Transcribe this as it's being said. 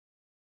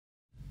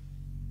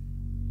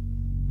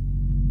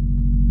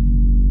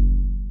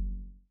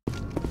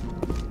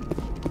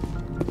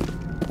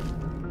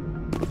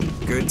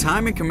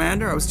timing,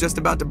 Commander. I was just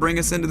about to bring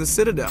us into the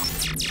Citadel.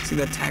 See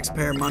that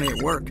taxpayer money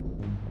at work.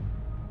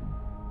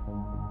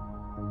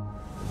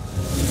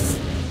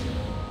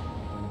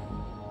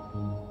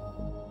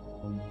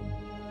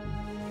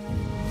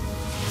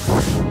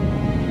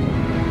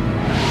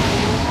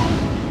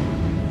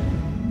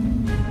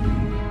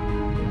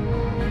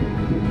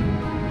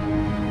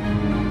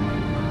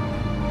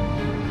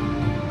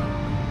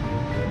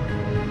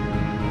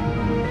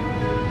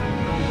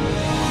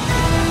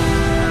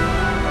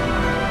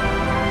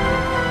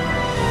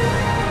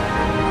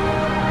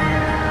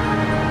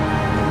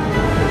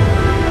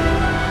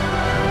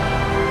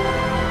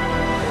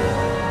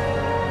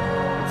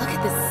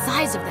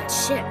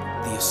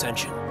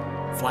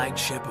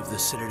 Flagship of the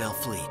Citadel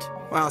fleet.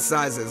 Well,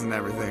 size isn't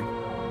everything.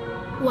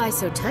 Why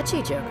so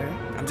touchy, Joker?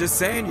 I'm just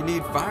saying you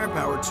need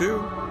firepower, too.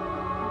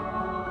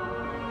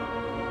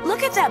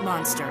 Look at that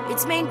monster!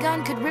 Its main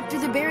gun could rip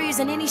through the barriers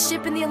in any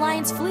ship in the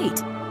Alliance fleet.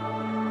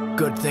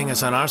 Good thing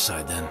it's on our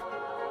side, then.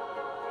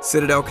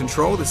 Citadel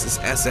Control, this is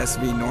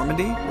SSV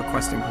Normandy,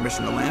 requesting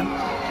permission to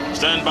land.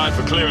 Stand by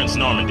for clearance,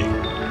 Normandy.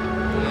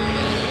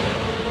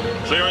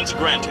 Clearance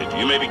granted.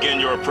 You may begin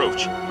your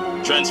approach.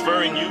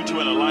 Transferring you to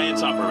an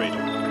Alliance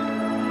operator.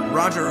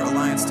 Roger,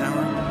 Alliance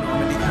Tower.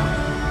 Normandy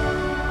out.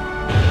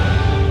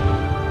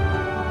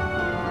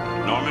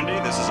 Normandy,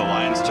 this is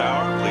Alliance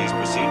Tower. Please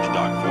proceed to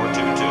Dock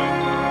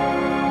 422.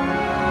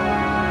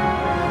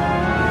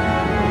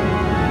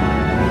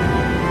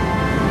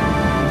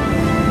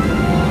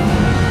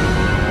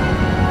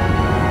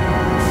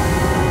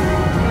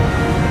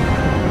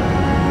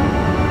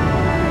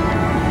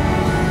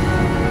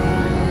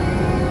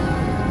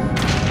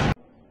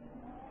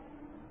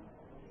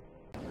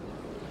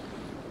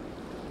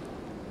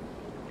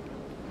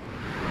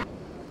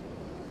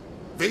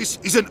 This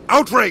is an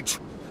outrage!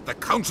 The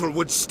Council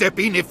would step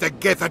in if the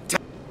Geth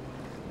attacked.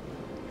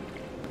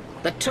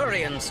 The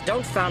Turians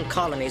don't found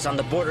colonies on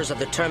the borders of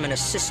the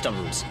Terminus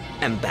systems,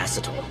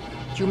 Ambassador.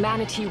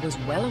 Humanity was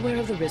well aware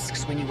of the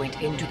risks when you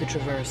went into the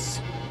Traverse.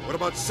 What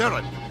about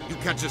Saren? You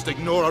can't just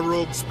ignore a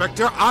rogue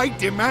Spectre. I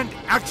demand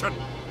action!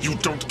 You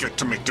don't get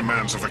to make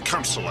demands of the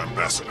Council,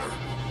 Ambassador.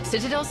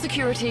 Citadel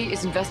Security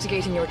is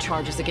investigating your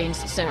charges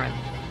against Saren.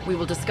 We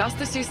will discuss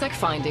the CSEC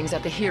findings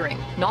at the hearing,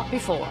 not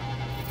before.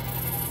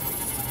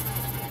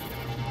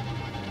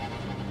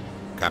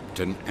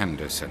 Captain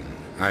Anderson,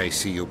 I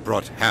see you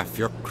brought half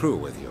your crew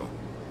with you.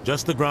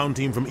 Just the ground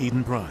team from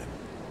Eden Prime,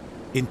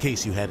 in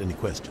case you had any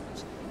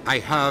questions. I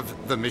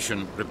have the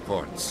mission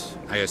reports.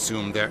 I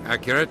assume they're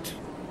accurate?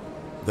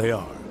 They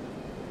are.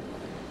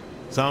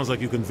 Sounds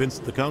like you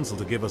convinced the Council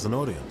to give us an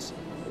audience.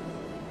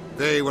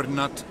 They were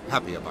not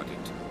happy about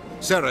it.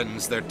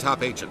 Saren's their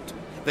top agent.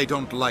 They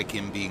don't like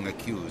him being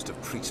accused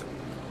of treason.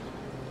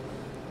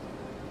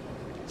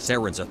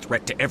 Saren's a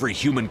threat to every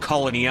human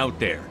colony out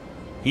there.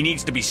 He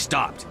needs to be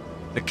stopped.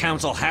 The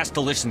Council has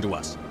to listen to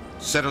us.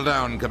 Settle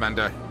down,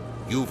 Commander.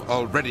 You've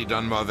already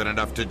done more than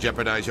enough to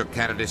jeopardize your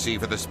candidacy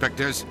for the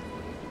Spectres.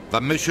 The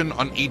mission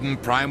on Eden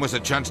Prime was a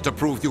chance to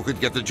prove you could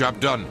get the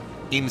job done.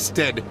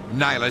 Instead,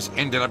 Nihilus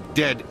ended up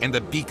dead and the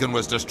beacon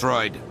was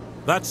destroyed.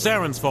 That's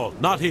Saren's fault,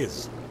 not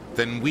his.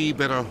 Then we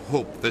better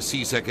hope the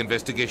CSEC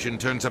investigation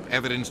turns up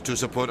evidence to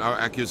support our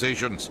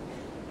accusations.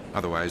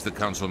 Otherwise, the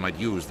Council might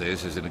use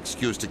this as an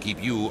excuse to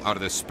keep you out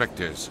of the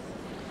Spectres.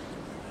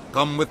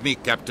 Come with me,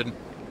 Captain.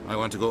 I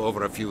want to go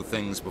over a few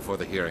things before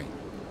the hearing.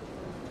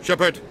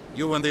 Shepard,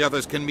 you and the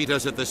others can meet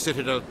us at the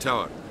Citadel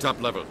Tower,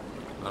 top level.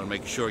 I'll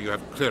make sure you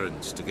have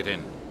clearance to get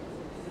in.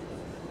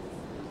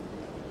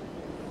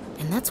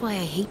 And that's why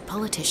I hate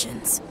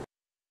politicians.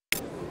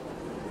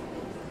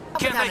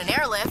 Without an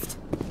airlift.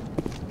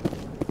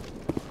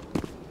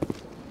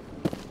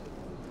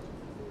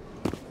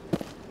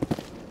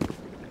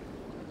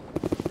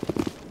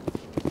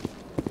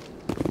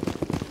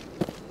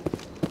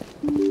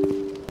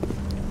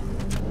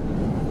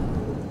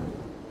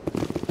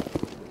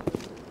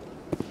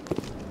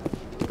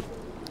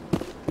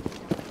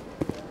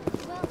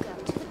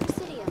 Welcome to the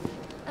Presidium.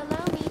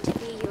 Allow me to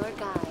be your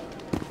guide.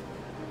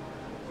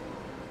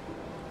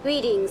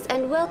 Greetings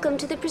and welcome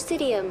to the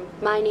Presidium.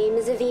 My name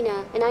is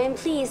Udina, and I am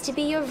pleased to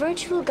be your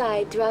virtual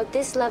guide throughout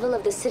this level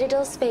of the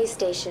Citadel space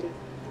station.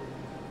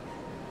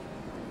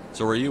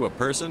 So are you a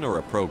person or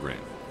a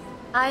program?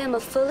 I am a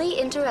fully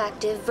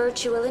interactive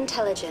virtual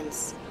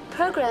intelligence,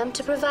 programmed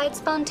to provide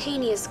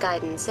spontaneous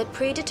guidance at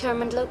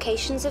predetermined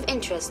locations of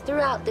interest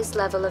throughout this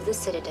level of the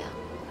Citadel.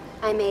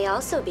 I may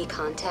also be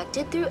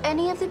contacted through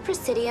any of the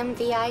Presidium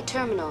VI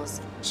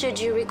terminals, should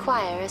you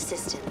require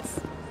assistance.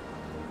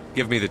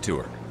 Give me the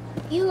tour.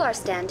 You are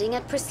standing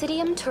at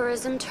Presidium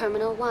Tourism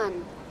Terminal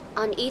 1.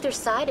 On either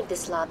side of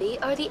this lobby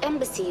are the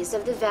embassies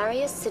of the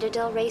various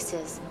Citadel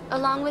races,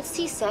 along with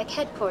CSEC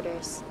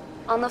headquarters.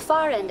 On the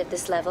far end of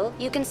this level,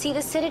 you can see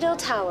the Citadel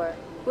Tower,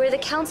 where the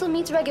Council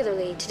meets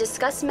regularly to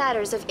discuss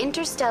matters of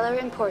interstellar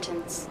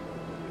importance.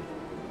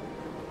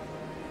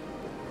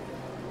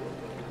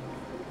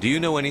 Do you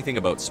know anything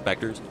about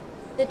Spectres?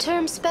 The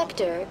term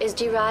Spectre is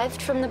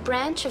derived from the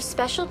branch of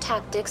Special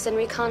Tactics and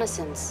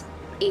Reconnaissance.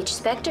 Each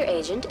Spectre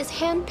agent is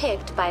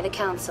hand-picked by the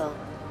Council.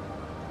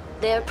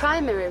 Their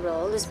primary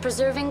role is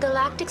preserving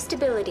galactic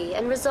stability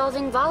and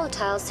resolving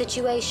volatile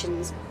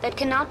situations that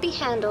cannot be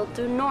handled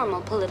through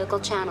normal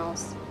political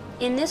channels.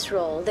 In this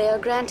role, they are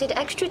granted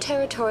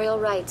extraterritorial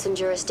rights and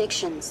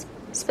jurisdictions.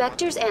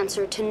 Spectres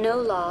answer to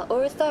no law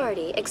or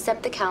authority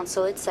except the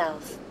Council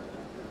itself.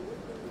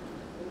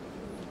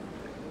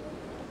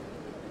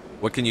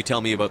 What can you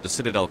tell me about the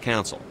Citadel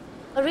Council?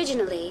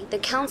 Originally, the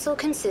Council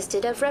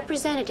consisted of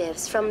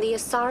representatives from the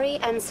Asari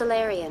and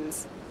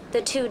Solarians,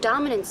 the two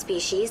dominant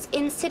species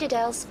in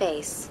Citadel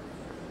space.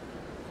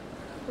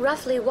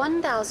 Roughly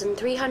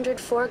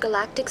 1,304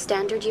 galactic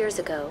standard years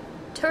ago,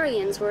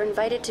 Turians were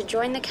invited to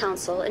join the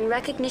Council in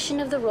recognition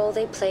of the role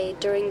they played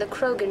during the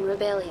Krogan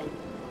Rebellion.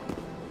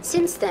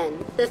 Since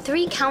then, the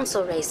three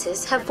Council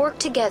races have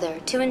worked together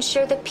to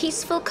ensure the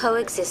peaceful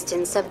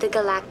coexistence of the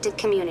galactic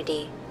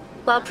community,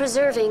 while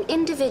preserving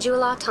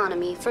individual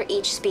autonomy for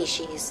each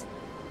species.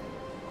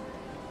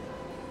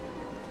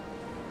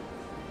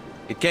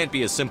 It can't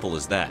be as simple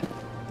as that.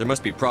 There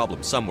must be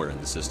problems somewhere in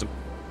the system.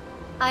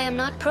 I am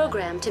not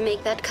programmed to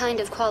make that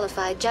kind of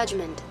qualified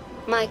judgment.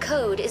 My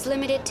code is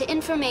limited to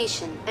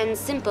information and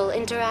simple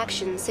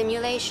interaction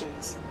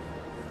simulations.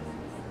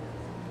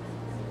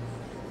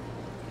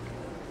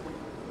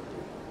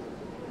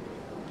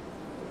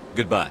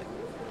 Goodbye.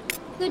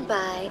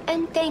 Goodbye,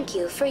 and thank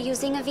you for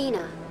using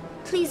Udina.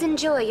 Please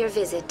enjoy your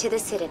visit to the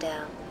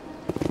Citadel.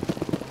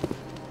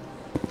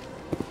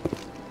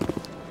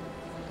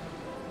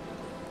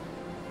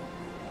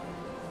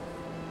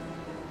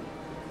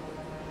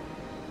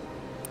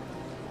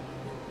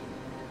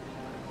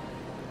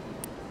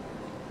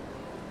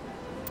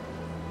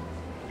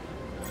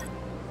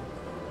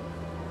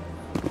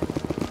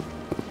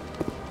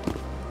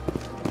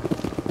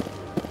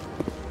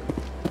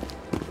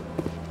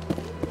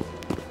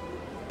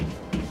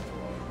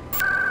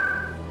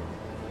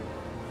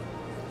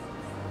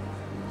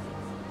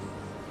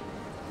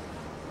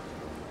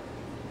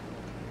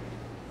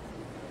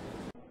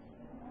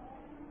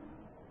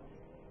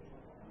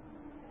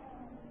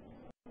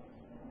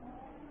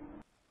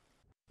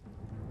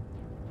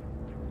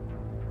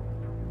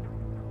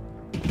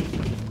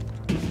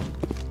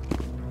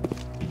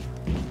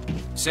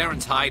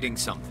 Saren's hiding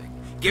something.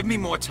 Give me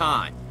more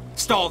time.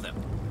 Stall them.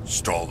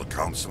 Stall the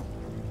Council?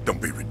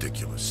 Don't be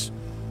ridiculous.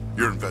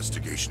 Your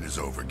investigation is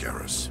over,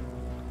 Garrus.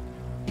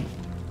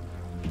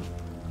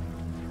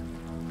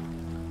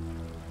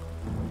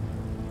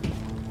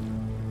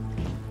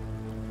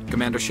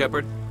 Commander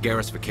Shepard,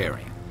 Garrus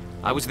Vicarian.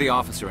 I was the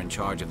officer in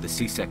charge of the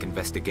CSEC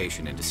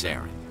investigation into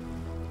Saren.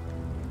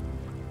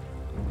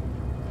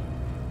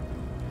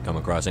 Come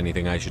across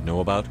anything I should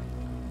know about?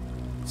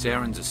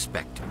 Saren's a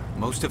Spectre.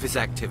 Most of his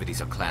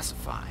activities are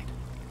classified.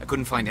 I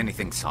couldn't find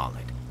anything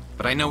solid.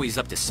 But I know he's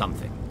up to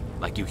something.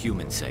 Like you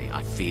humans say,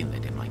 I feel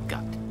it in my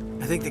gut.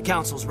 I think the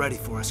Council's ready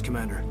for us,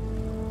 Commander.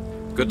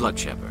 Good luck,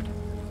 Shepard.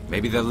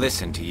 Maybe they'll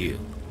listen to you.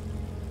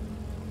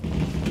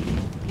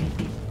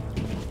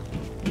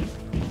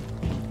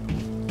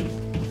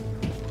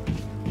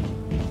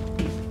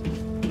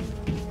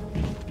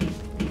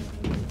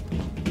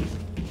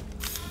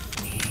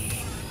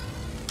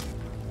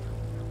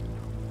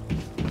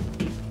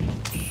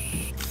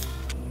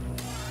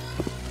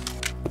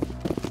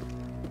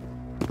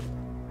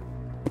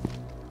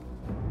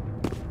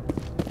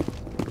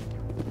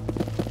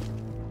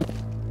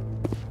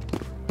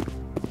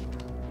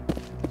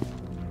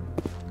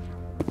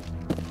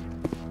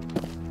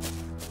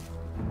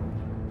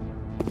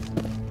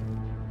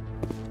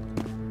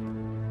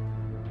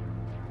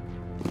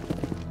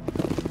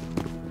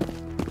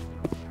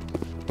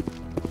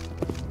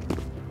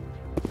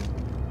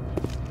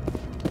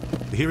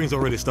 The hearing's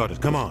already started.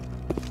 Come on.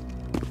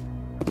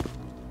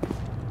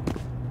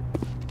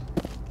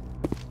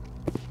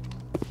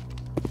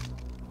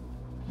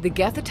 The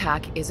Geth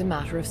attack is a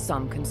matter of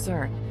some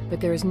concern, but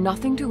there is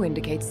nothing to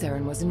indicate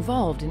Saren was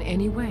involved in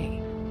any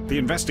way. The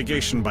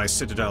investigation by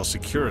Citadel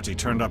Security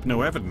turned up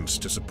no evidence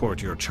to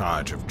support your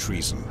charge of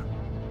treason.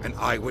 An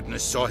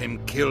eyewitness saw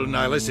him kill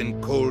Nihilus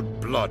in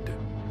cold blood.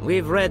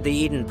 We've read the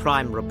Eden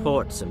Prime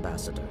reports,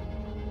 Ambassador.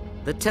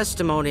 The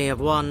testimony of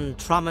one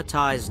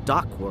traumatized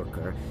dock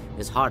worker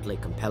is hardly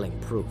compelling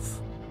proof.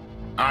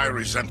 I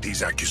resent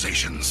these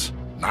accusations.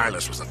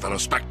 Nihilus was a fellow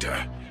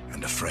Spectre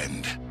and a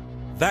friend.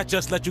 That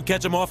just let you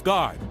catch him off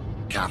guard.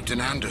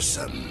 Captain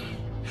Anderson,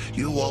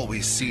 you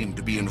always seem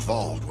to be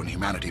involved when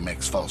humanity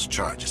makes false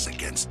charges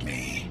against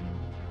me.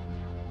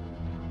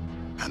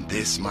 And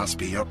this must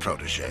be your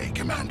protege,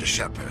 Commander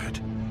Shepard,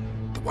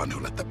 the one who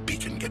let the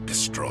beacon get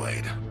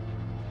destroyed.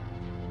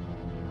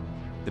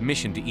 The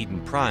mission to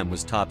Eden Prime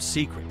was top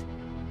secret.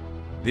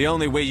 The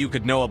only way you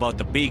could know about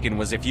the beacon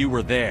was if you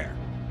were there.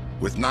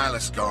 With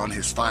Nihilus gone,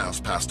 his files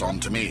passed on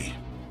to me.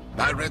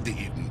 I read the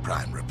Eden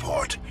Prime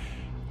report.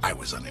 I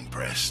was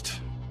unimpressed.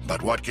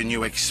 But what can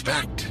you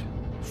expect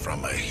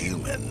from a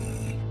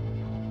human?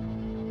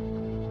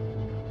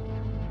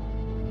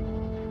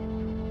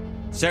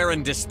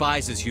 Saren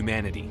despises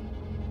humanity.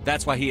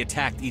 That's why he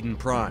attacked Eden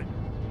Prime.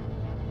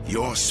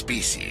 Your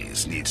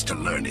species needs to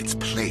learn its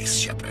place,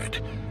 Shepard.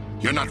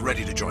 You're not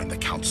ready to join the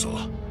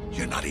Council.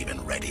 You're not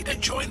even ready to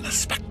join the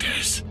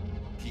Spectres.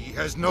 He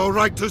has no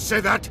right to say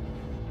that.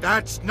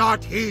 That's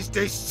not his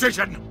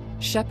decision.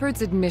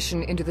 Shepard's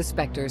admission into the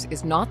Spectres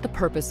is not the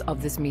purpose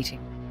of this meeting.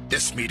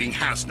 This meeting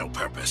has no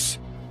purpose.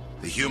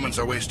 The humans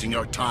are wasting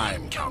your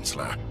time,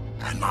 Counselor,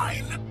 and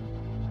mine.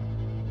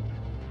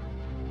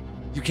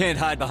 You can't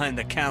hide behind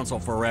the Council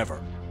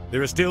forever.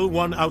 There is still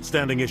one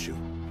outstanding issue.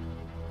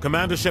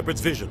 Commander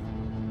Shepard's vision.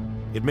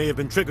 It may have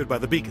been triggered by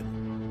the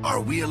beacon. Are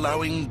we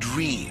allowing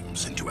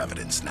dreams into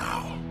evidence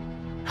now?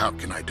 How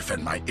can I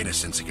defend my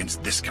innocence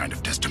against this kind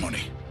of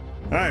testimony?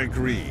 I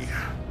agree.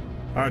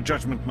 Our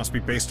judgment must be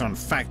based on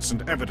facts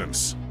and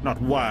evidence,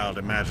 not wild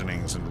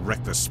imaginings and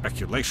reckless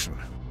speculation.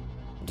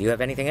 Do you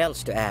have anything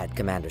else to add,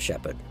 Commander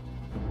Shepard?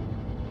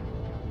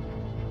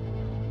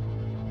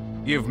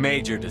 You've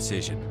made your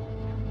decision.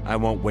 I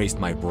won't waste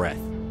my breath.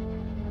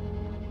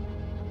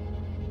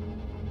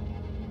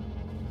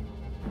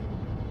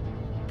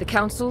 The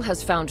Council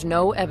has found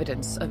no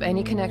evidence of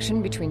any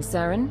connection between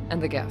Saren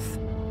and the Geth.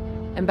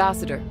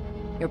 Ambassador,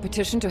 your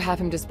petition to have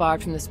him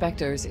disbarred from the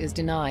Spectres is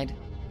denied.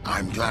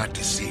 I'm glad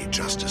to see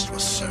justice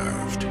was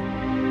served.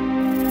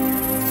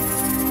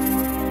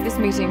 This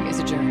meeting is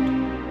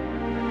adjourned.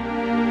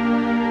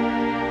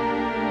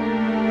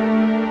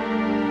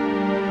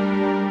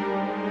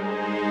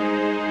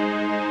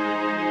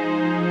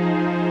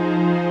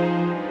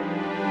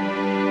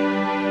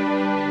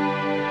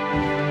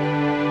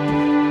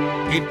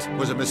 It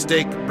was a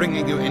mistake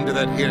bringing you into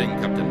that hearing,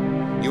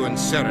 Captain. You and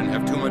Saren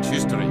have too much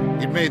history.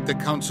 It made the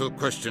Council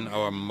question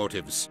our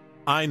motives.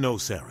 I know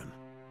Saren.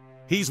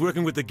 He's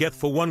working with the Geth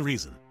for one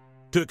reason.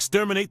 To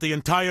exterminate the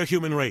entire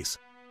human race.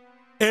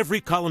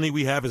 Every colony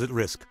we have is at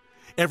risk.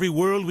 Every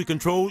world we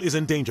control is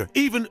in danger.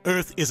 Even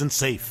Earth isn't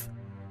safe.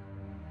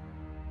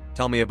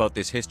 Tell me about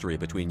this history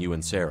between you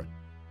and Saren.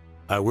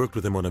 I worked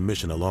with him on a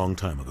mission a long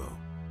time ago.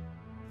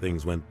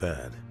 Things went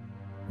bad.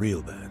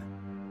 Real bad.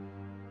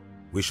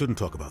 We shouldn't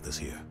talk about this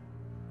here.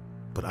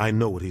 But I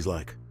know what he's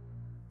like.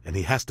 And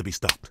he has to be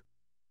stopped.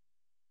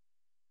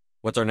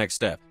 What's our next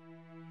step?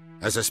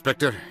 As a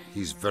Spectre,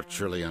 he's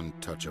virtually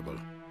untouchable.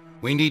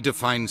 We need to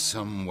find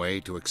some way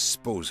to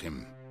expose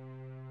him.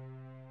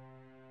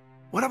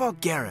 What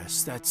about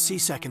Garrus, that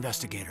CSEC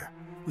investigator?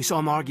 We saw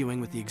him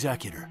arguing with the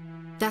Executor.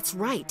 That's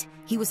right.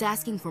 He was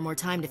asking for more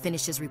time to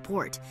finish his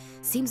report.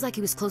 Seems like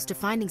he was close to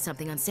finding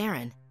something on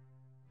Saren.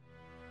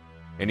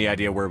 Any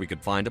idea where we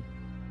could find him?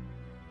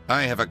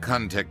 I have a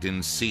contact in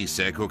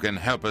CSEC who can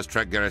help us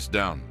track Garrus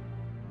down.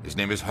 His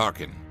name is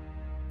Harkin.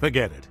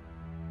 Forget it.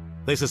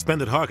 They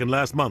suspended Harkin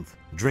last month,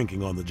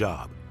 drinking on the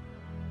job.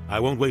 I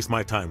won't waste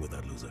my time with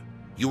that loser.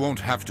 You won't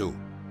have to.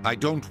 I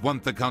don't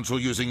want the Council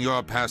using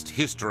your past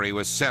history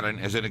with Saren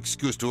as an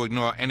excuse to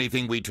ignore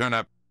anything we turn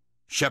up.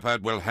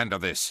 Shepard will handle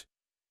this.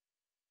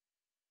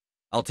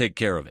 I'll take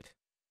care of it.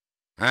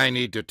 I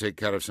need to take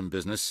care of some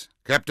business.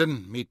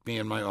 Captain, meet me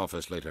in my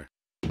office later.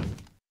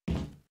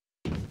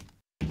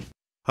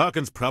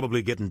 Harkin's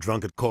probably getting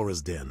drunk at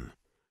Cora's Den.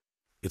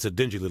 It's a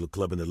dingy little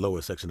club in the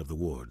lower section of the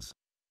wards.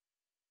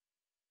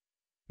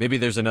 Maybe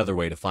there's another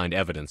way to find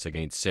evidence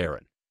against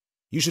Saren.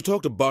 You should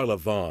talk to Barla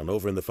Vaughn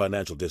over in the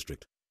financial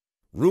district.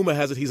 Rumor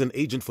has it he's an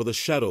agent for the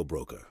Shadow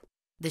Broker.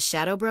 The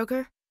Shadow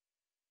Broker?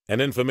 An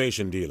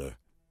information dealer.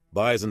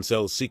 Buys and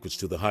sells secrets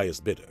to the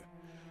highest bidder.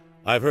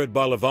 I've heard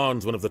Barla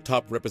Vaughn's one of the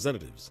top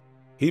representatives.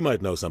 He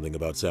might know something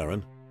about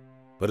Saren,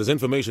 but his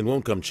information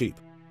won't come cheap.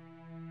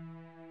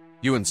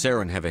 You and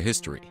Saren have a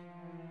history.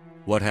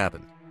 What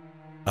happened?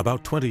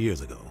 About 20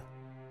 years ago,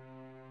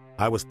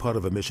 I was part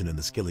of a mission in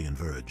the Skillian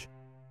Verge.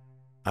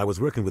 I was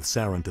working with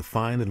Saren to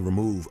find and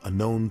remove a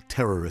known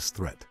terrorist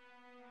threat.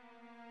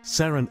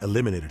 Saren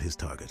eliminated his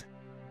target,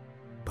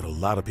 but a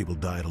lot of people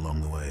died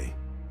along the way,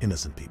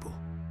 innocent people.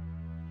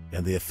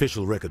 And the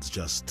official records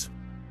just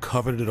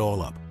covered it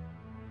all up.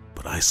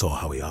 But I saw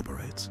how he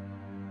operates.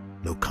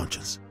 No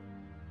conscience,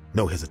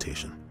 no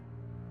hesitation.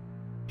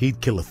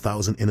 He'd kill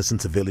 1,000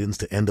 innocent civilians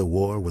to end a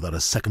war without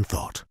a second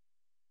thought.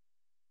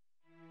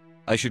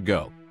 I should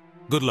go.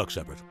 Good luck,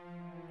 Shepard.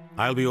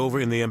 I'll be over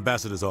in the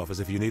ambassador's office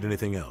if you need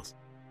anything else.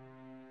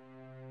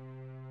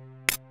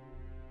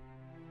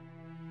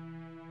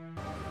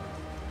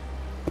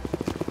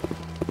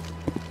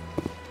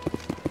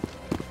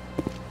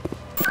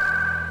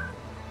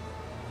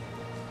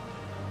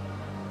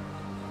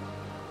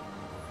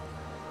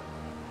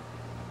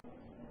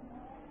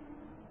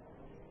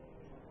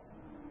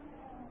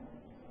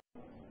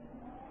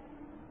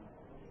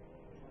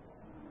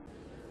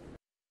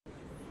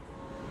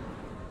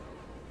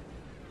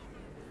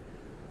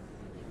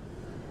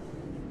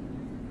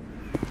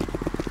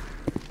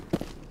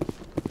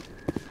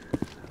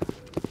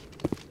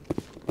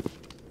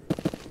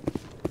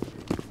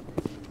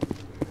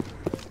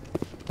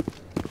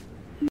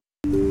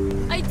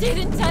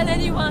 Didn't tell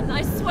anyone,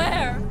 I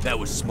swear! That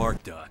was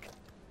smart, Doc.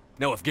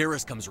 Now if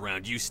Garrus comes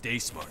around, you stay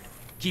smart.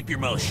 Keep your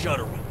mouth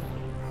shut around.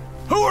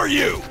 Who are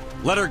you?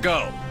 Let her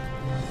go!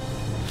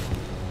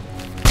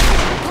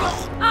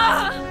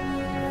 Ah!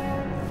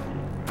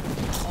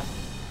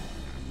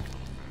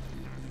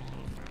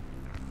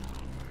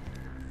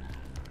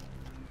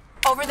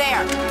 Over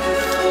there!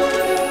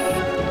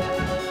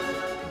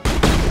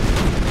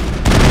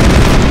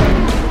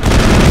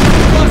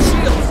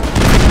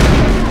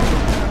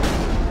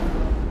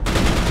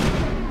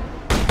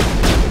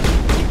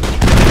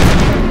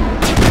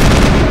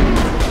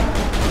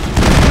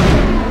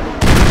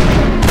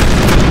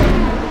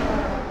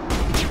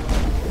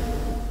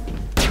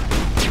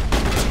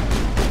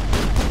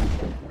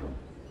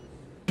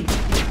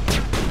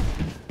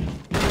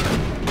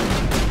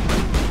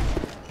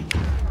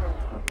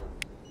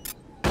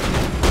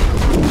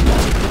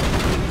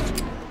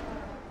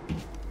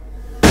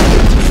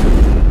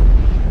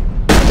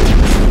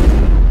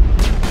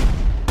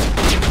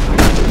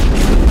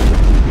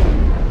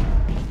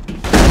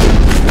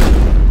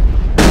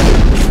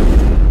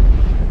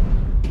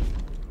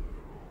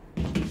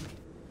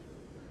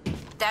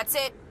 That's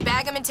it.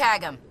 Bag him and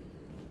tag him.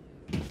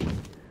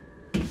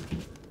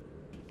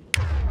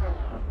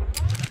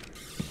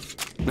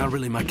 Not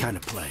really my kind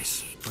of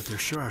place, but there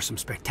sure are some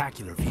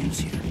spectacular views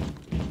here.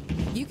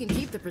 You can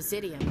keep the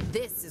Presidium.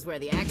 This is where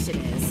the action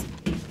is.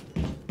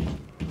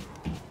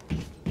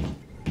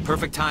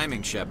 Perfect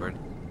timing, Shepard.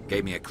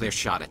 Gave me a clear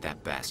shot at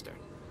that bastard.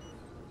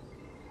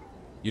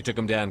 You took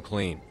him down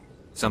clean.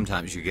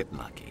 Sometimes you get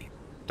lucky.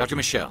 Dr.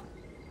 Michelle,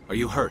 are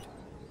you hurt?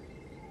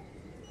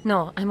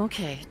 No, I'm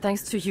okay.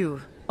 Thanks to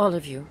you. All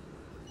of you.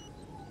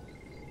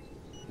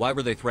 Why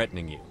were they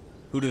threatening you?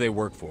 Who do they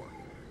work for?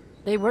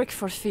 They work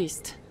for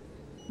Feast.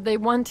 They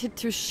wanted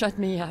to shut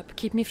me up,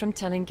 keep me from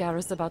telling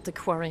Garrus about the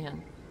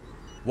Quarian.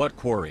 What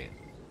Quarian?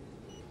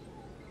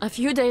 A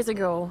few days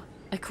ago,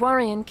 a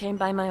Quarian came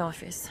by my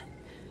office.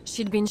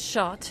 She'd been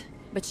shot,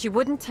 but she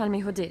wouldn't tell me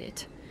who did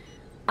it.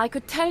 I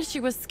could tell she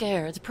was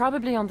scared,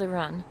 probably on the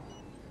run.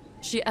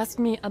 She asked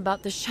me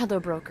about the Shadow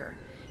Broker.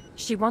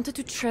 She wanted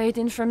to trade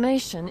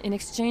information in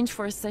exchange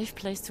for a safe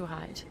place to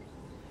hide.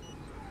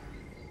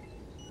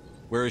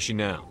 Where is she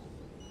now?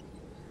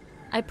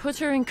 I put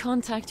her in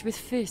contact with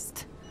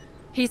Fist.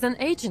 He's an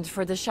agent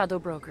for the Shadow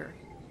Broker.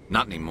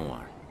 Not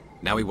anymore.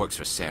 Now he works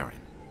for Saren.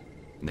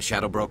 And the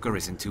Shadow Broker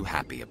isn't too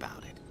happy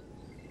about it.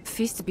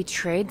 Fist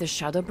betrayed the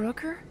Shadow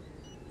Broker?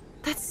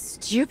 That's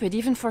stupid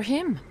even for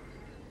him.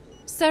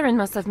 Saren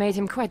must have made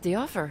him quite the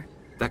offer.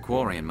 That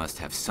Quarian must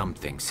have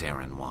something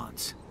Saren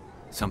wants.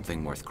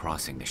 Something worth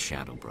crossing the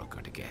Shadow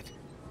Broker to get.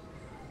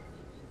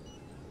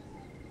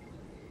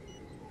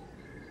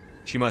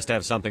 She must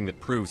have something that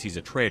proves he's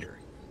a traitor.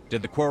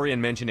 Did the Quarian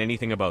mention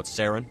anything about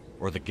Saren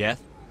or the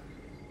Geth?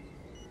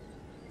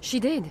 She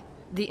did.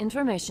 The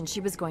information she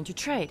was going to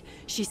trade.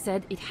 She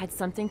said it had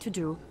something to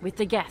do with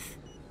the Geth.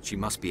 She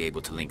must be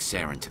able to link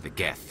Saren to the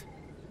Geth.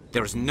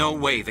 There's no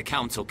way the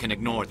Council can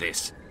ignore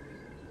this.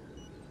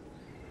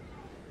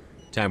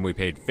 Time we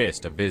paid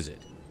Fist a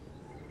visit.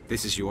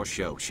 This is your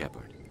show,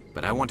 Shepard.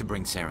 But I want to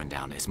bring Saren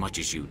down as much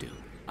as you do.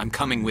 I'm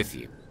coming with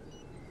you.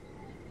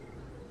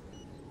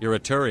 You're a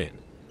Turian.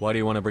 Why do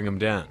you want to bring him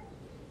down?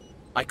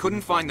 I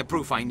couldn't find the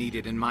proof I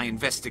needed in my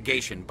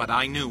investigation, but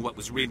I knew what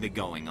was really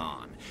going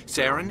on.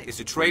 Saren is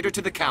a traitor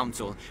to the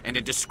Council and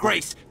a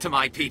disgrace to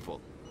my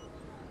people.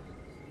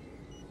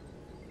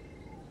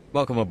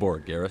 Welcome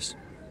aboard, Garrus.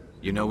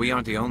 You know, we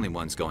aren't the only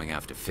ones going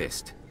after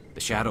Fist. The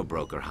Shadow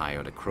Broker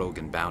hired a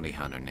Krogan bounty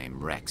hunter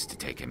named Rex to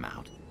take him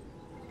out.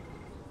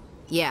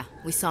 Yeah,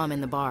 we saw him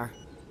in the bar.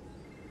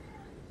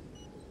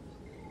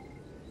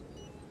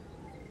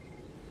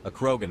 A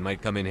Krogan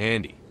might come in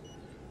handy.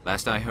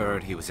 Last I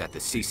heard, he was at the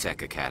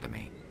CSEC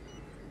Academy.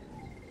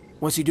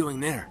 What's he doing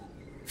there?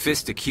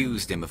 Fist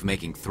accused him of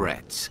making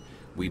threats.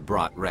 We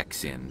brought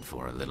Rex in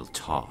for a little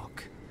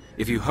talk.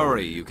 If you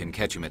hurry, you can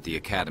catch him at the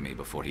Academy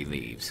before he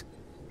leaves.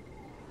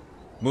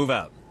 Move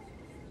out.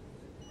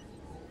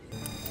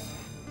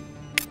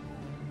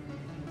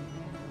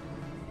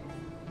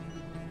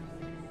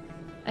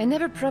 I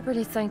never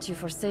properly thanked you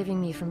for saving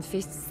me from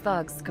Fist's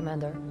thugs,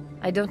 Commander.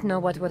 I don't know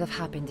what would have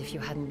happened if you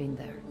hadn't been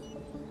there.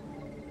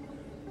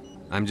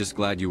 I'm just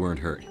glad you weren't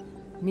hurt.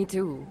 Me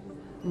too.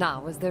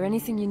 Now, was there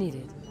anything you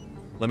needed?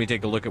 Let me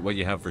take a look at what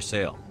you have for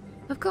sale.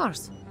 Of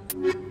course.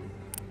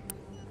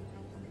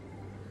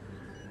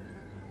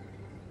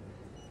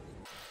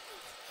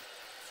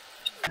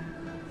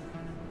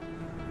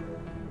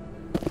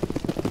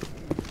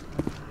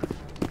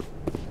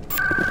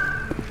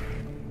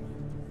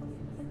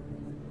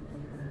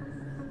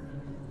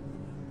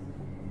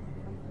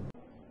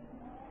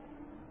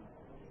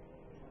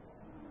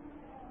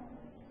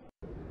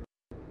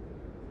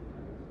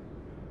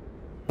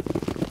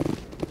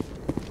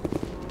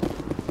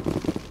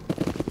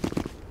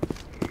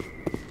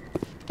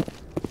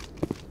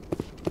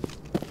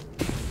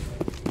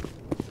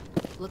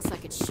 Looks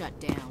like it's shut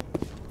down.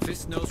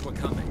 Fist knows we're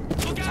coming.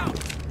 Look out!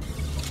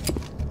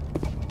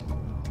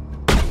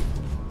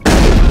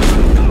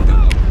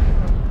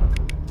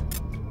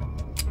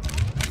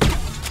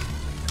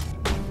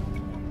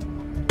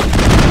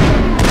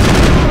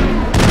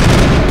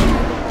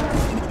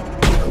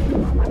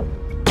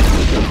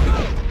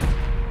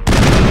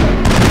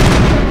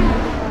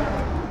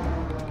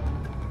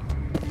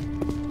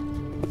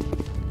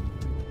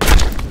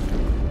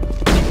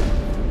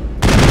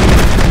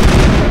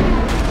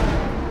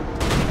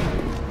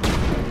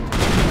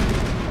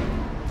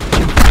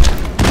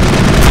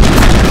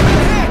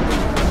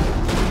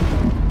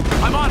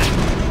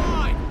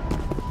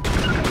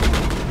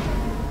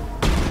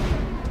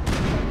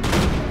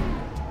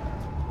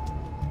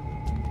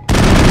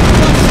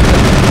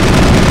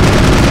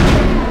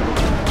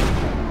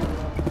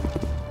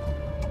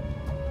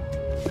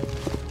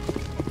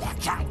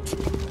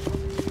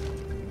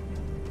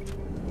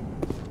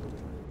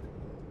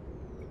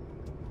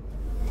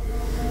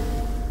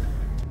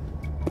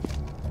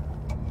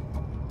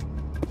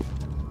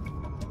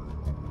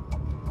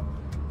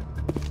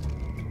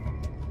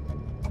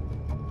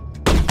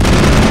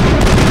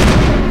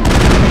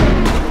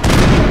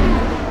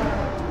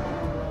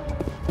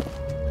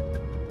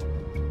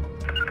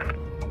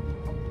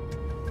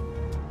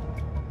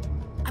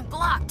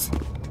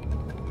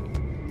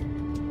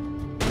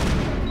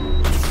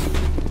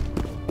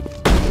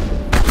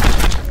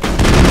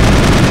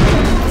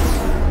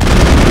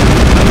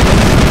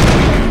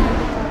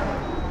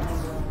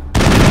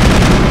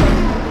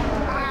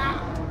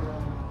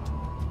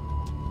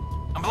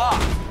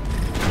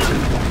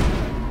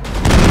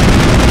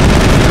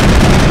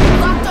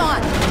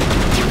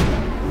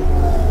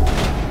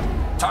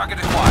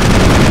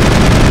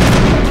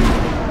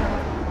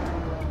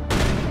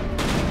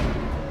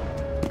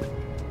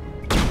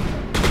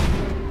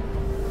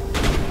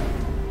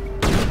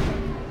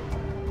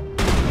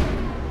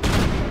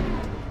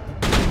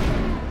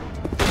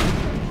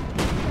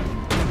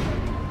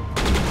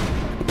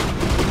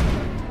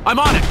 I'm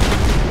on it!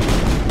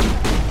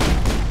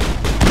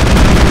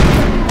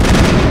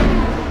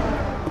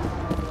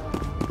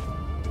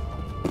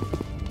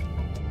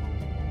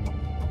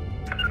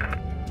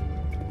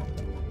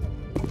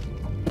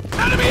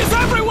 Enemies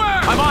everywhere!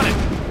 I'm on it!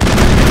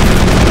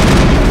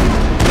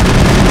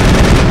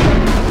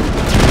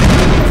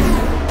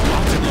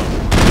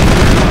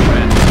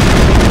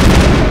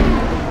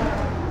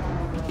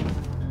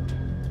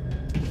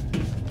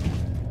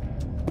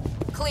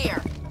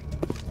 Clear.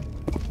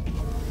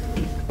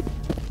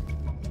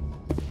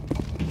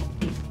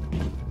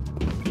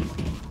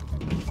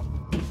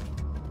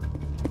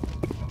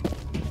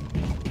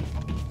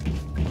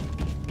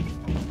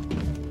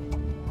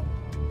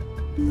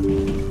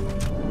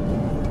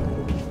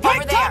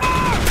 Over there!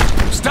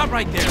 Stop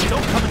right there.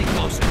 Don't come any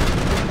closer.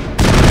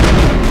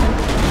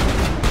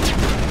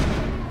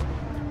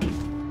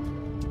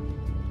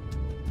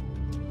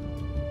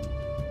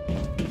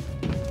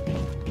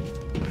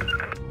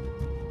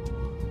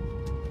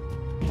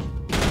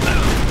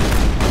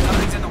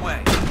 Something's in the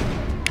way.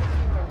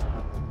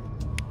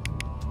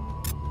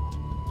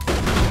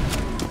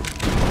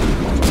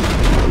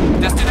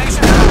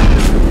 Destination!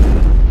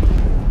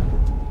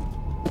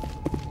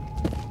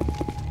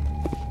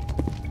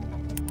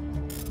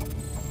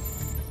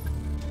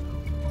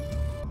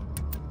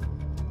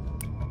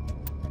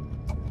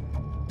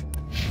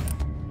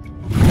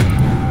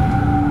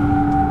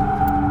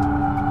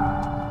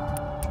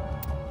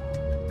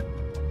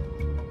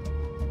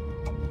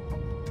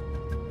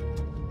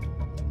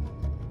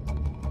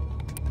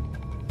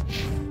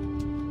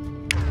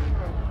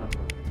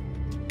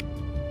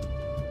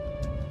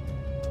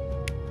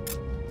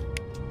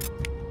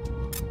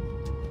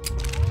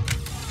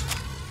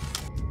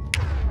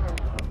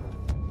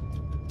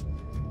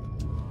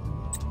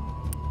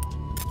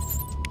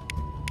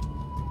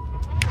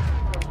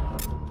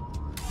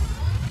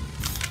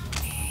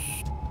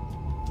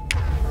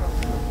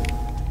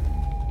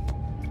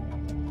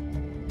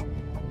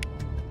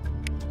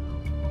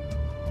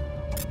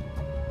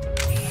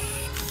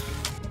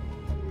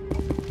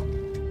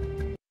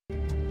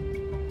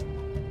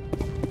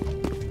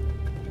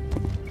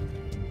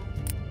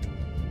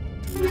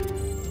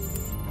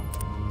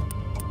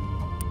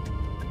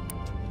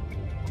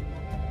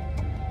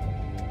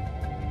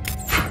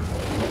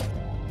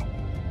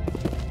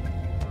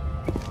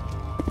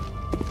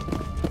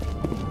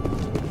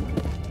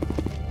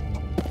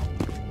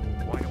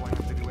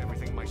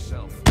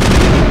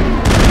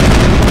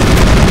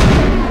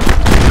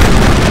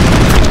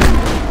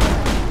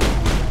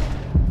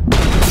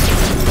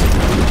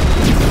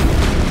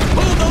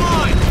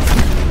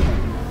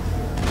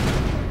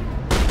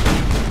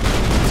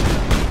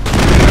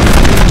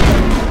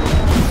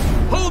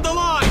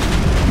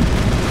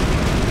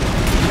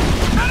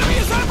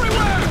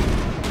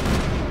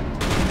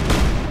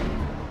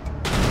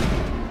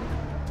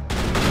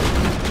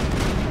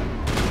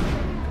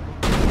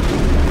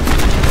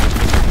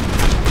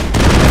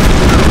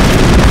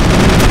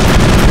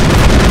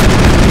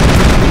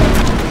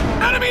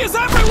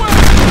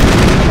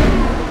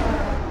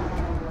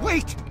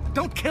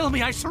 Kill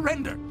me, I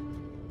surrender!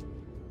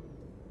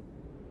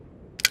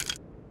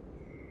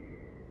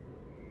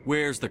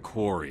 Where's the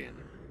Quarian?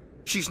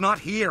 She's not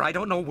here. I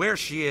don't know where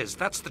she is.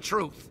 That's the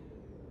truth.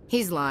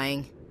 He's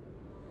lying.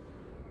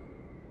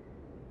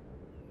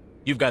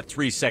 You've got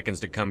 3 seconds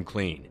to come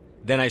clean.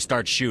 Then I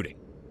start shooting.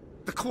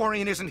 The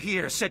Quarian isn't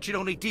here. Said she'd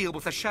only deal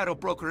with the Shadow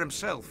Broker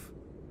himself.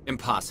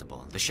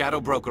 Impossible. The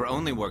Shadow Broker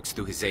only works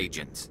through his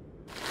agents.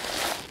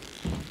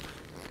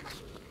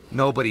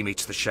 Nobody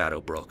meets the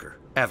Shadow Broker.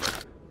 Ever.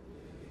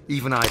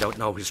 Even I don't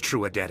know his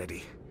true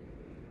identity.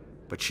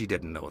 But she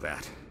didn't know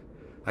that.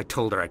 I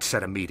told her I'd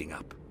set a meeting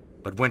up.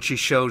 But when she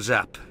shows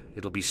up,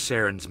 it'll be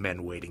Saren's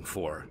men waiting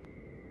for her.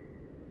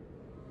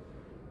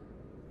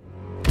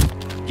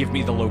 Give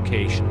me the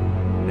location.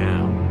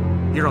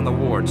 Now. Here on the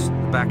wards,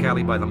 the back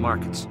alley by the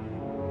markets.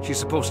 She's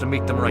supposed to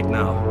meet them right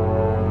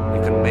now.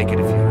 You can make it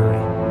if you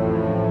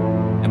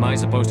hurry. Am I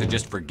supposed to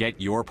just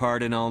forget your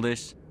part in all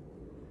this?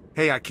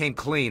 Hey, I came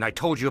clean. I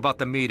told you about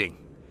the meeting.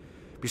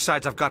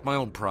 Besides, I've got my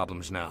own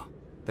problems now.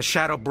 The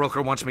Shadow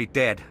Broker wants me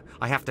dead.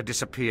 I have to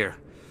disappear.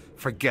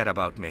 Forget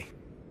about me.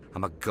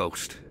 I'm a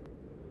ghost.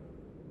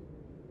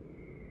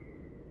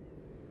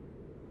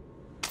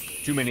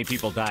 Too many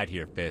people died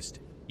here, Fist.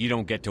 You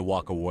don't get to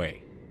walk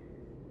away.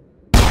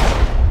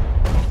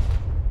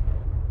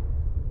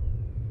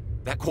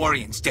 That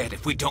Quarian's dead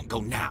if we don't go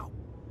now.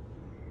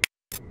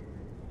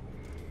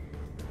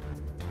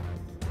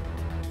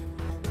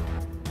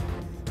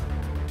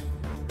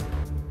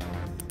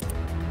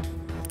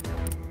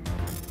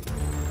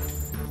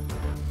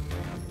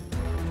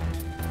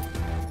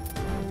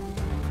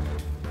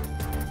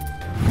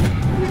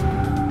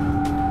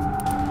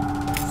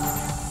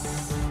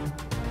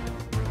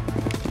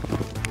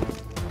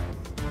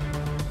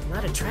 A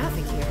lot of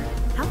traffic here.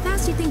 How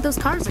fast do you think those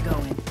cars are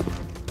going?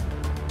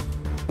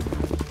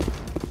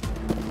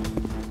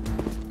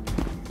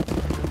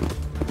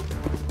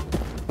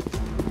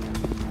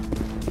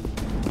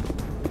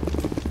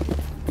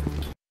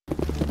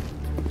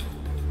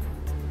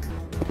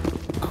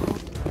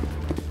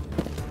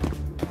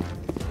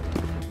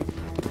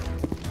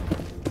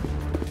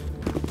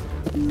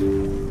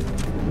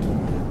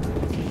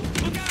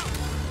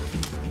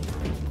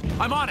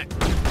 I'm on it!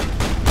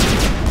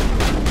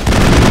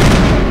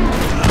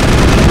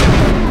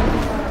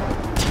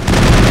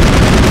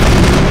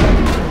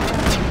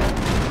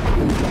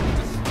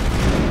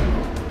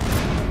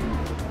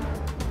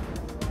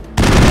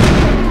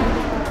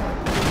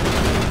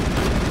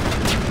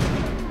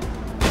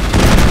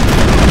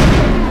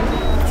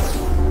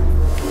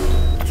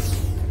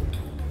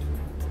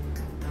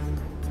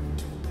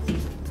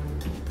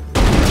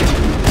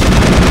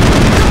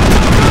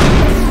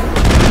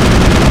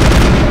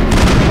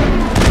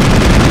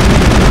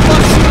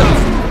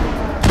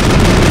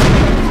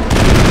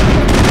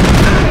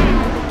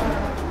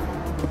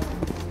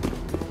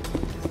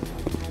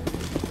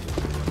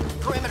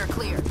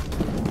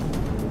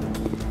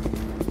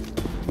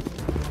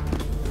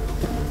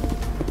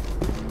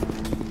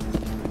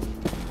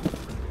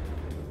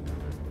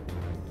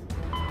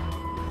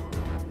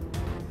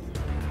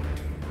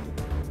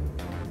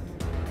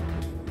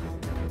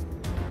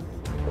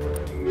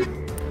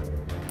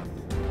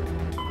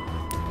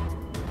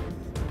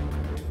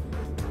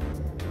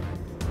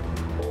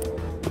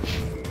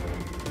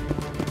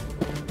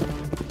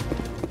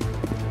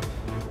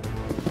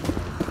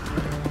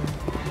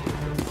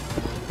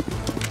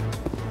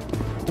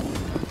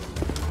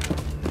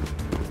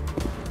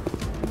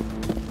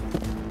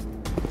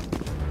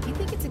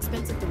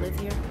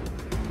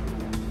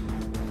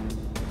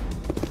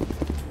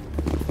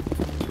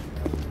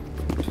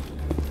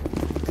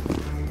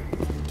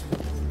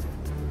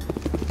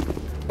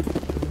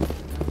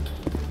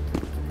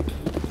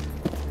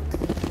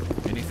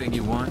 Anything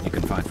you want, you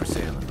can find for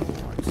sale in the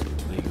wards,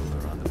 legal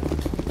or otherwise.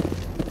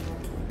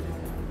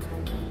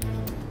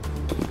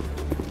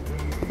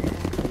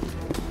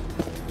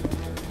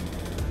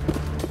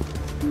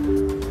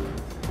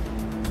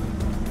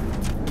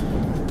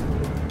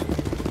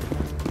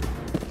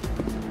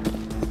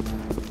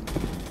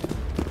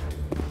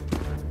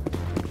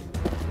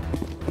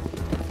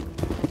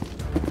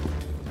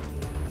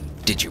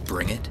 Did you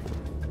bring it?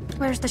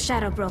 Where's the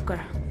Shadow Broker?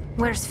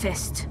 Where's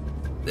Fist?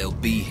 They'll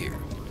be here.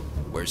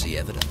 Where's the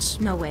evidence?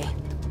 No way.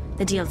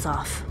 The deal's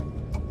off.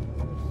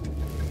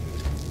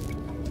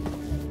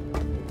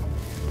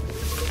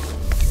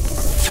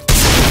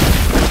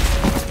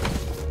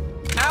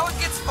 Now it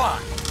gets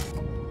fun!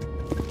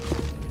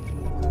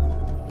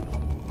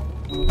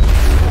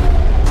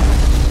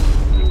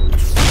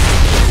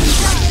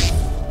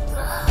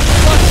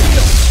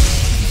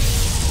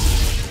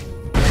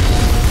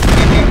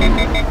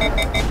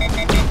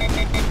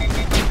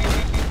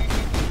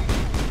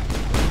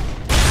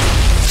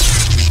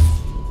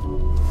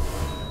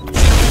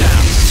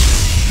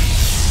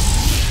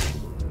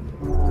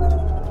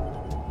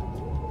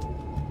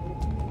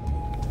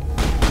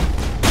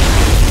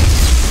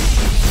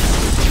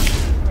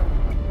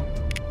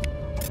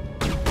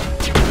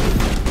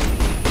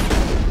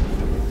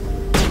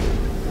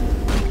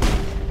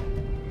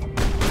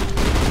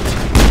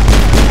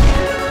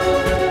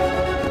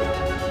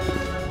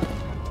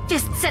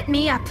 Set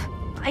me up.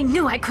 I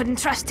knew I couldn't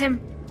trust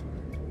him.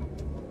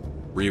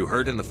 Were you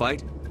hurt in the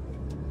fight?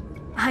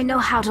 I know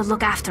how to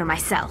look after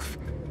myself.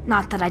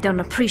 Not that I don't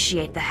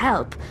appreciate the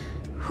help.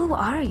 Who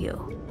are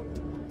you?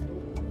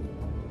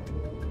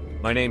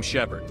 My name's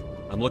Shepard.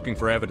 I'm looking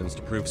for evidence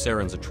to prove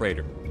Saren's a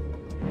traitor.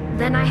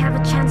 Then I have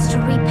a chance to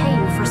repay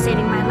you for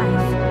saving my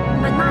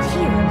life. But not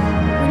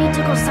here. We need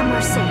to go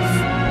somewhere safe.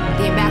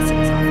 The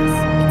ambassador's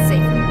office. It's safe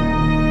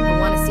there. He'll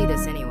want to see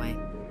this anyway.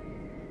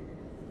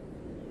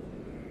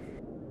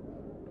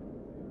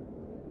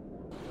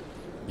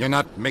 You're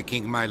not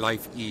making my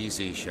life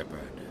easy,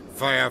 Shepard.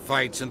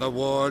 Firefights in the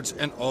wards,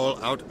 an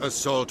all-out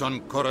assault on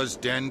Korra's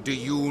den. Do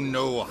you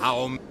know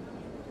how...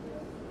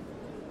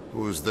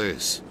 Who's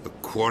this? A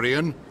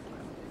Quarian?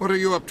 What are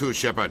you up to,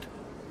 Shepard?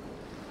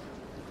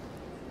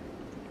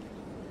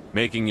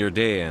 Making your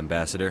day,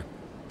 Ambassador.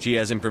 She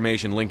has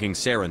information linking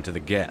Saren to the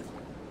Geth.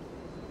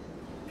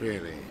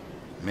 Really?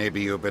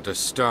 Maybe you better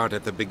start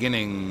at the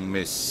beginning,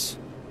 Miss...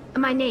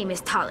 My name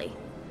is Tali.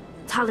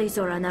 Tali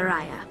Zora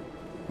Naraya.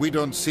 We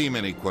don't see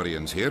many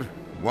Quarians here.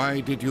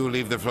 Why did you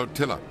leave the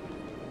flotilla?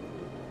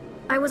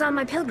 I was on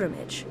my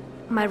pilgrimage.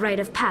 My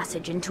rite of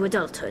passage into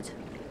adulthood.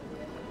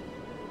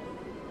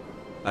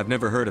 I've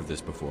never heard of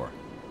this before.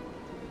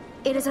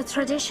 It is a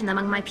tradition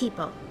among my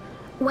people.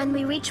 When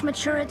we reach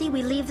maturity,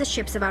 we leave the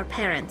ships of our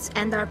parents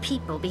and our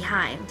people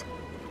behind.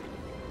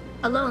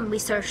 Alone, we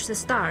search the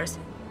stars,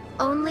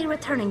 only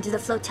returning to the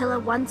flotilla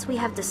once we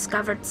have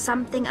discovered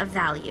something of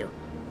value.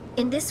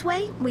 In this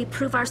way, we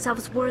prove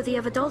ourselves worthy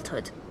of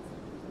adulthood.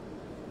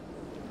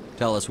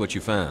 Tell us what you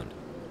found.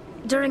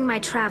 During my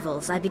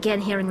travels, I began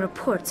hearing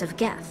reports of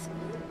Geth.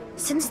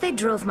 Since they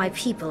drove my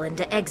people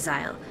into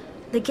exile,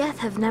 the Geth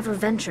have never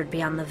ventured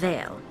beyond the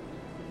Veil.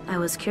 I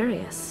was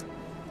curious.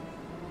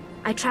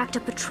 I tracked a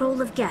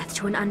patrol of Geth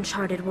to an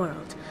uncharted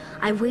world.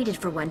 I waited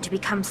for one to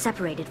become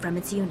separated from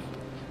its unit.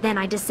 Then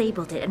I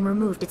disabled it and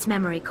removed its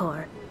memory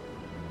core.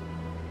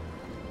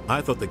 I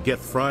thought the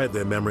Geth fried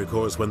their memory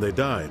cores when they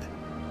died.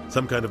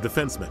 Some kind of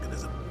defense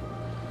mechanism.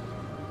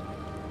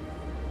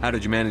 How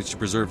did you manage to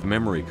preserve the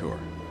memory core?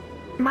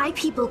 My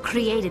people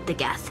created the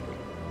Geth.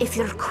 If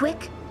you're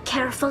quick,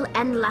 careful,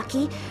 and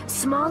lucky,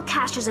 small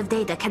caches of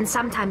data can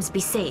sometimes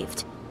be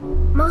saved.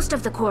 Most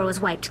of the core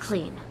was wiped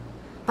clean,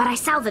 but I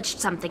salvaged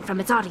something from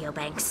its audio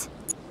banks.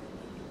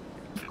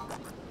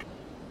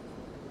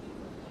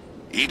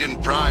 Eden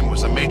Prime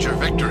was a major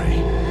victory.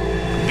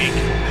 The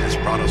beacon has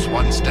brought us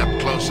one step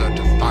closer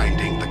to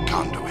finding the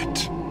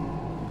conduit.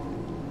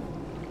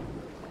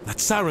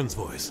 That's Saren's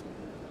voice.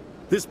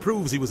 This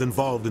proves he was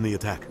involved in the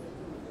attack.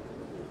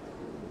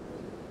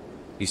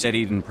 He said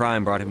Eden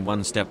Prime brought him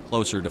one step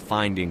closer to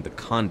finding the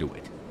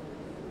conduit.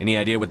 Any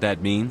idea what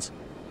that means?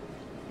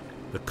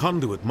 The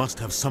conduit must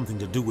have something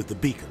to do with the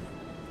beacon.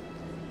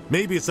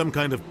 Maybe it's some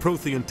kind of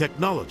Prothean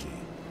technology.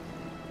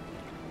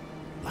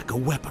 Like a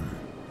weapon.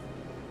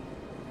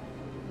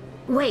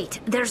 Wait,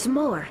 there's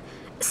more.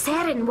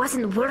 Saren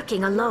wasn't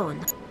working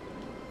alone.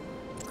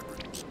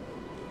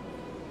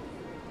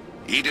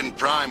 Eden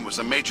Prime was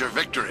a major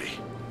victory.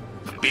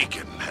 The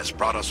beacon has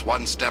brought us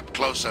one step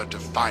closer to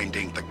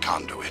finding the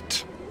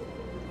conduit.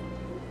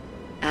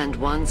 And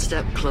one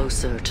step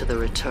closer to the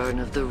return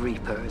of the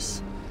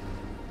Reapers.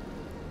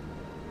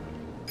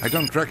 I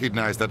don't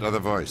recognize that other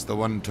voice, the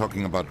one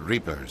talking about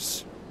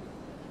Reapers.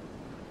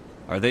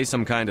 Are they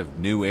some kind of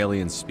new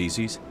alien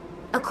species?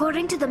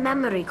 According to the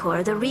memory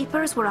core, the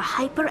Reapers were a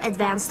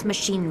hyper-advanced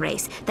machine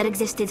race that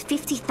existed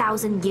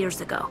 50,000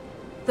 years ago.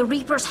 The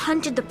Reapers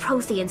hunted the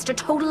Protheans to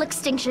total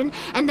extinction,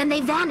 and then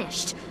they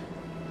vanished.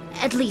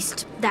 At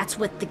least, that's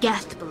what the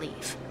Geth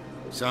believe.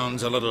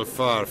 Sounds a little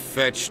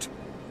far-fetched.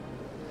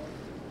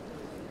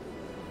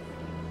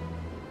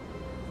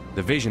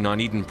 The vision on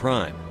Eden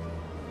Prime.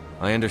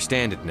 I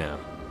understand it now.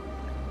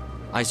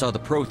 I saw the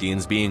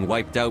Protheans being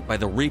wiped out by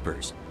the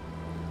Reapers.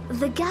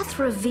 The Geth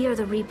revere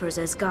the Reapers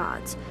as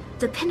gods,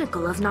 the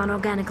pinnacle of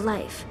non-organic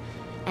life.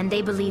 And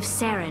they believe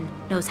Saren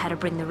knows how to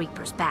bring the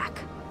Reapers back.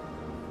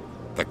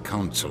 The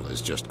Council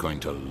is just going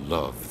to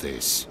love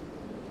this.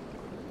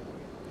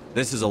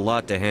 This is a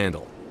lot to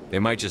handle. They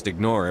might just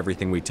ignore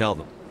everything we tell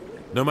them.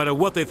 No matter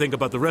what they think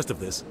about the rest of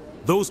this,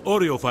 those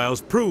audio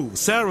files prove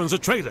Saren's a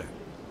traitor.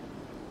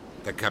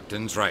 The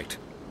Captain's right.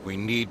 We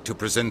need to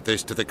present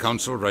this to the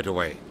Council right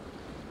away.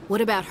 What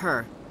about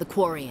her, the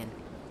Quarian?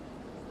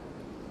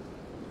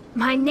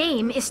 My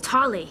name is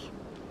Tali.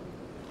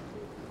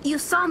 You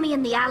saw me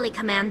in the alley,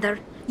 Commander.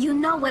 You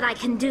know what I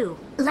can do.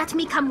 Let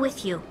me come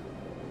with you.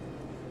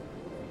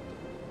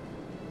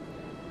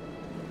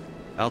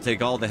 I'll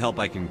take all the help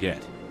I can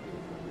get.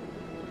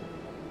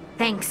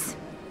 Thanks.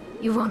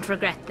 You won't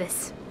regret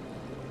this.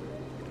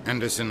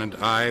 Anderson and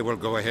I will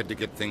go ahead to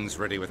get things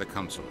ready with the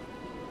Council.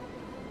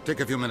 Take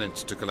a few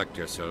minutes to collect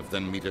yourself,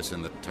 then meet us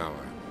in the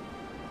tower.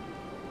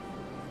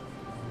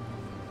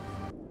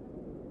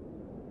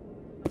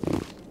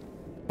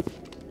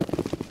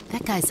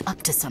 That guy's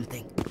up to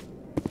something.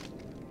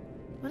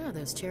 What are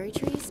those, cherry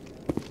trees?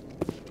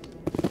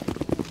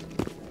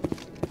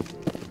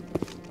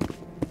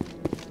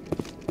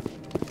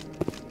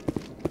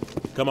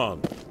 Come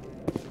on.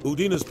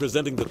 Udina's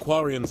presenting the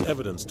Quarian's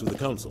evidence to the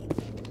Council.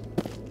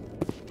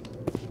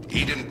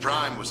 Eden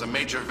Prime was a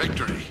major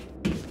victory.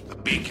 The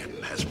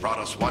beacon has brought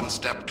us one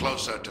step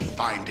closer to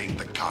finding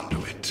the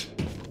conduit.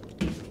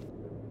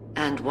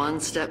 And one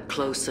step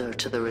closer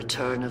to the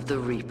return of the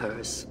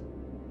Reapers.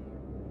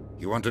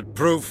 You wanted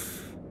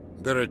proof?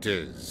 There it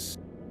is.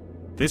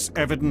 This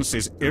evidence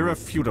is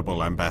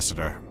irrefutable,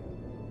 Ambassador.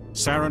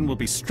 Saren will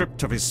be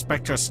stripped of his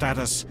Spectre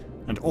status,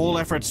 and all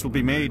efforts will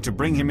be made to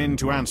bring him in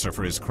to answer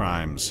for his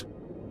crimes.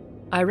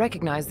 I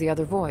recognize the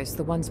other voice,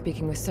 the one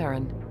speaking with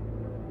Saren.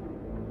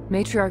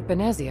 Matriarch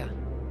Benezia.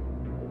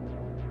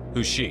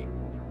 Who's she?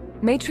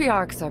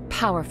 Matriarchs are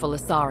powerful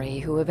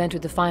Asari who have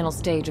entered the final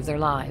stage of their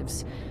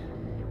lives.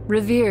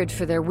 Revered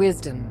for their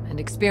wisdom and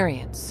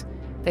experience,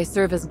 they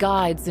serve as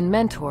guides and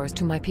mentors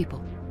to my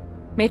people.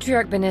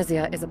 Matriarch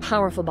Benezia is a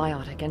powerful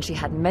biotic, and she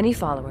had many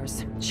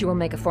followers. She will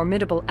make a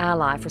formidable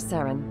ally for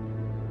Saren.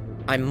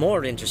 I'm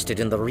more interested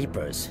in the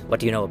Reapers. What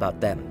do you know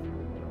about them?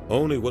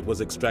 Only what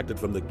was extracted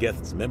from the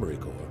Geth's memory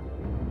core.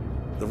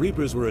 The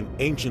Reapers were an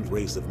ancient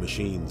race of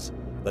machines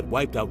that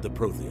wiped out the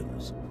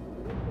Protheans.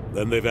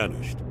 Then they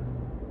vanished.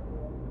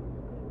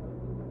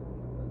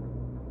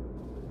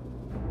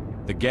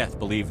 The Geth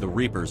believe the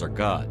Reapers are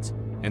gods,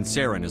 and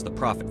Saren is the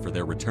prophet for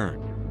their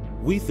return.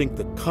 We think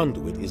the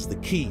conduit is the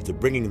key to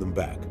bringing them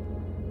back.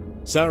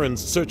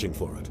 Saren's searching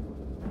for it.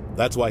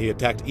 That's why he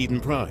attacked Eden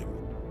Prime.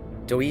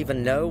 Do we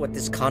even know what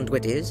this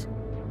conduit is?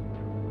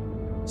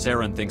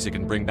 Saren thinks it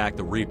can bring back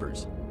the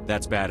Reapers.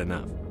 That's bad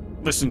enough.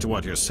 Listen to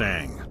what you're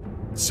saying.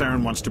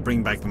 Saren wants to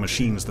bring back the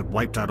machines that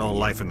wiped out all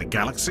life in the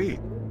galaxy?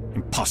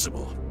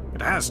 Impossible.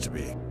 It has to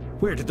be.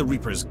 Where did the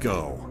Reapers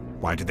go?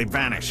 Why did they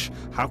vanish?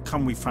 How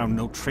come we found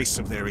no trace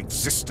of their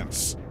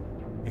existence?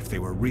 If they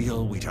were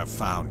real, we'd have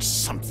found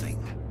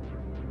something.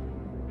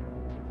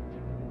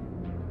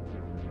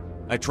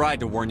 I tried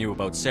to warn you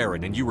about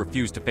Saren, and you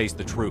refused to face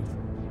the truth.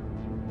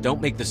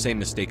 Don't make the same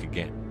mistake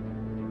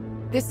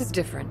again. This is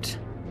different.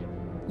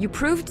 You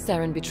proved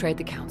Saren betrayed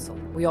the Council.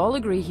 We all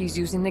agree he's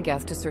using the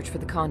Geth to search for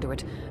the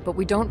conduit, but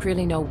we don't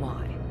really know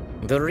why.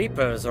 The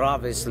Reapers are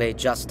obviously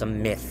just a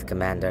myth,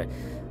 Commander.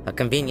 A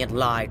convenient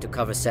lie to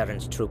cover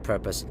Saren's true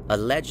purpose, a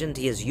legend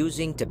he is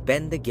using to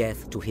bend the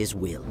Geth to his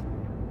will.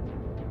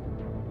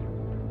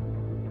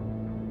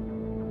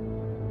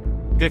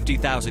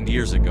 50,000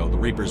 years ago, the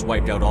Reapers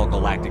wiped out all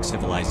galactic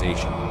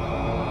civilization.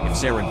 If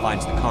Saren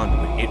finds the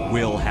conduit, it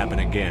will happen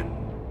again.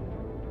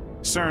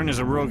 Saren is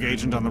a rogue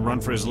agent on the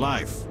run for his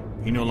life.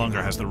 He no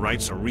longer has the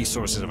rights or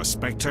resources of a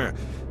Spectre.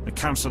 The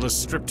Council has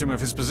stripped him of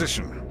his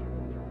position.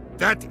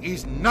 That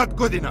is not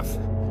good enough.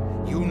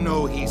 You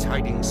know he's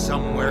hiding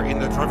somewhere in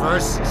the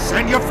Traverse.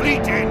 Send your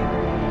fleet in!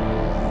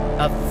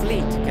 A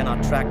fleet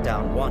cannot track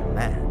down one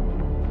man.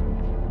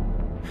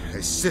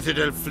 A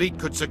Citadel fleet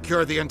could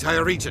secure the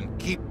entire region,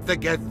 keep the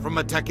Geth from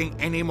attacking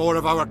any more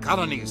of our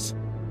colonies.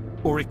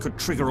 Or it could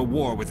trigger a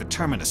war with the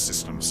Terminus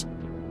systems.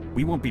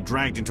 We won't be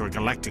dragged into a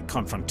galactic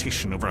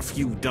confrontation over a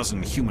few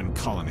dozen human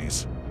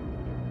colonies.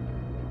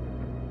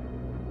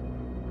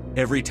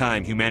 Every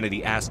time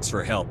humanity asks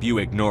for help, you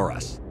ignore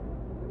us.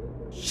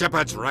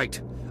 Shepard's right.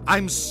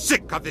 I'm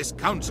sick of this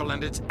council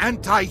and its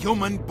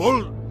anti-human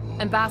bull.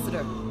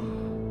 Ambassador,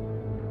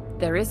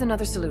 there is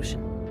another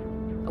solution.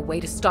 A way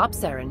to stop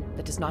Saren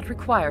that does not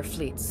require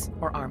fleets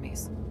or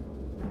armies.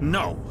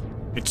 No,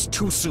 it's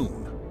too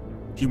soon.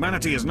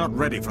 Humanity is not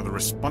ready for the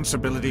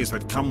responsibilities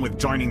that come with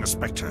joining the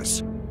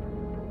Spectres.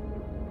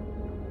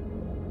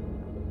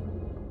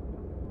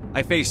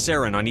 I faced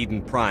Saren on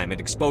Eden Prime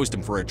and exposed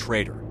him for a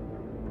traitor.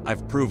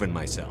 I've proven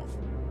myself.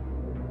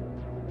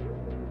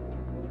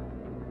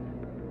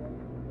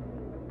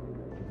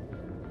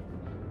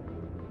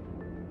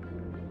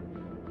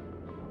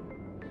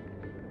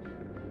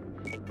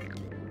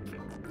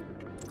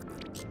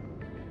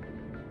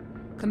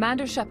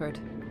 Commander Shepard,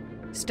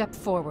 step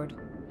forward.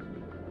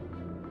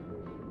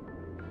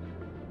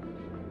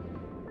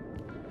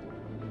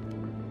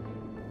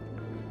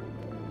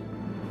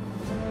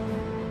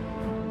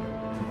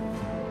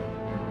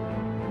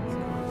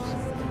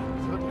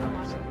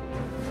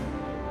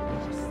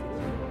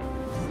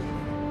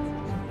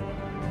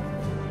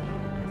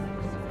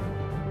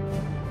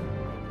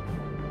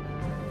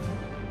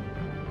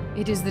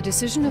 It is the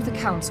decision of the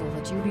Council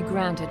that you be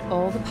granted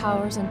all the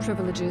powers and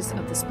privileges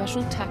of the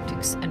Special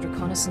Tactics and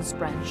Reconnaissance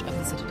branch of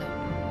the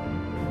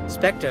Citadel.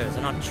 Spectres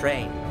are not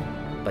trained,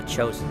 but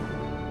chosen.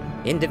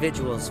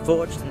 Individuals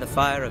forged in the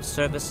fire of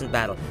service and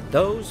battle,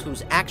 those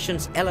whose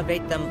actions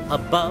elevate them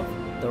above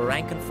the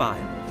rank and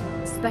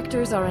file.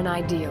 Spectres are an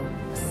ideal,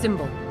 a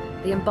symbol,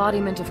 the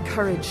embodiment of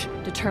courage,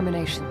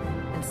 determination,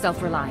 and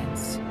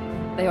self-reliance.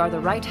 They are the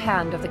right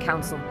hand of the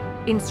Council,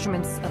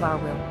 instruments of our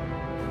will.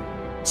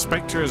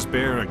 Spectres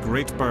bear a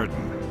great burden.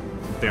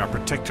 They are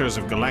protectors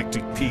of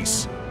galactic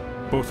peace,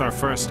 both our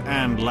first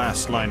and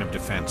last line of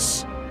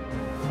defense.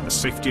 The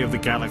safety of the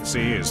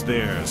galaxy is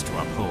theirs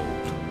to uphold.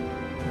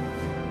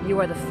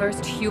 You are the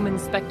first human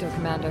Spectre,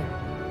 Commander.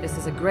 This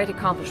is a great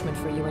accomplishment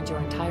for you and your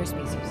entire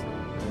species.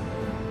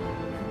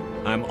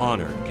 I'm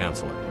honored,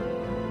 Councilor.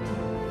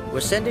 We're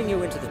sending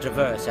you into the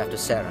Traverse after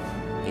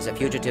Saren. He's a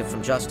fugitive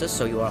from justice,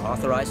 so you are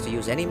authorized to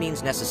use any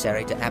means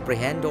necessary to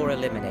apprehend or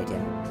eliminate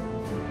him.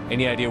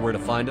 Any idea where to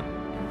find him?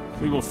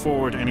 We will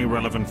forward any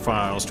relevant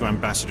files to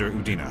Ambassador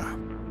Udina.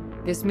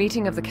 This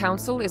meeting of the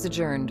Council is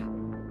adjourned.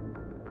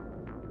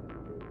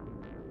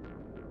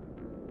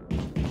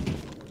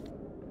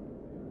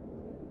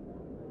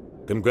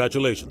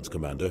 Congratulations,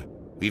 Commander.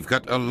 We've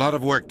got a lot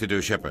of work to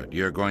do, Shepard.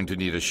 You're going to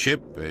need a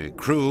ship, a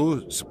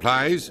crew,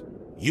 supplies.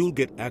 You'll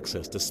get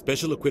access to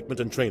special equipment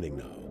and training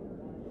now.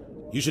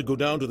 You should go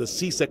down to the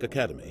C-Sec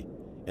Academy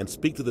and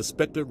speak to the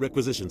Spectre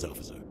Requisitions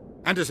Officer.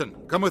 Anderson,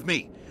 come with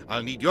me.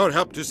 I'll need your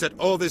help to set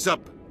all this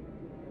up.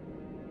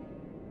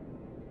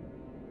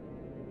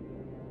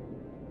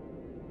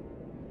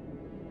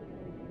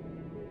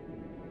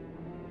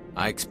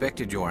 I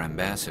expected your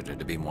ambassador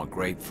to be more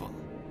grateful.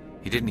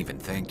 He didn't even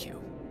thank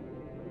you.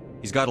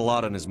 He's got a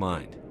lot on his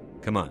mind.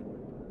 Come on.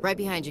 Right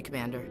behind you,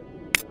 Commander.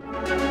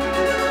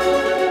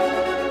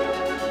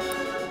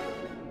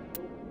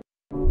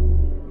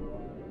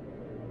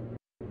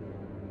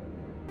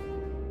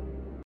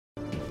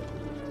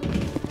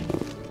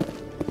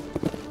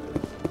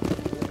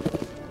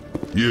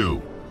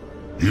 You,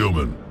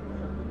 human.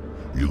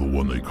 You the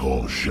one they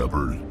call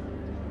Shepard?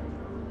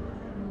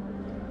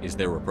 Is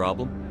there a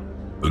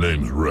problem? The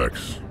name's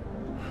Rex.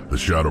 The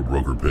Shadow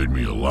Broker paid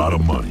me a lot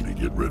of money to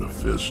get rid of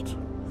Fist.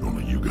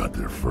 Only you got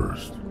there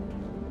first.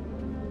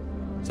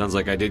 Sounds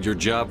like I did your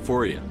job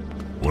for you.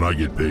 When I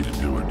get paid to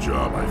do a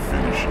job, I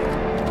finish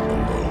it.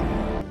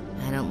 Alone.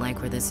 I don't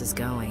like where this is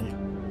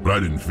going. But I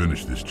didn't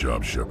finish this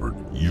job, Shepard.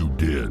 You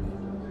did.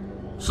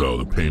 So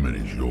the payment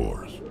is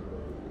yours.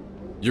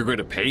 You're going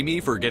to pay me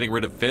for getting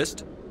rid of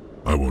Fist?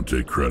 I won't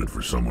take credit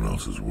for someone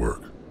else's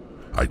work.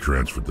 I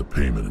transferred the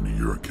payment into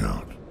your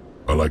account.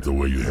 I like the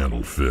way you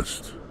handled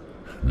Fist.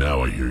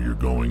 Now I hear you're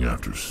going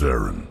after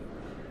Saren.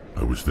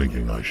 I was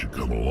thinking I should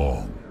come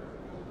along.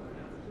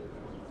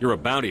 You're a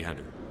bounty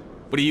hunter.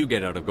 What do you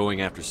get out of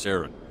going after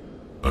Saren?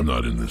 I'm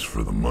not in this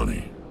for the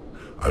money.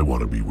 I want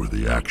to be where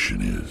the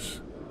action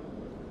is.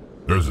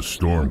 There's a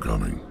storm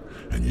coming,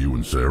 and you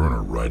and Saren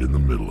are right in the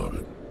middle of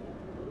it.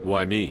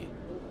 Why me?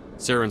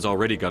 Saren's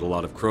already got a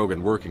lot of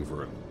Krogan working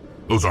for him.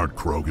 Those aren't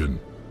Krogan.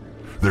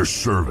 They're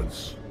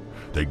servants.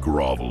 They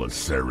grovel at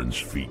Saren's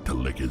feet to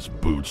lick his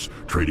boots,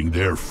 trading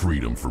their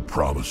freedom for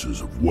promises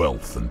of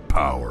wealth and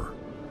power.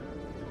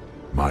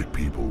 My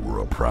people were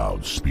a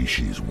proud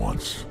species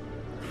once.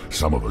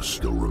 Some of us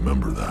still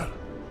remember that.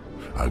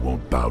 I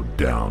won't bow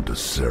down to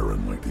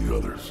Saren like the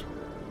others.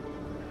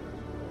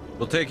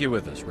 We'll take you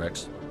with us,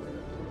 Rex.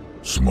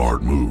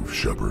 Smart move,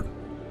 Shepard.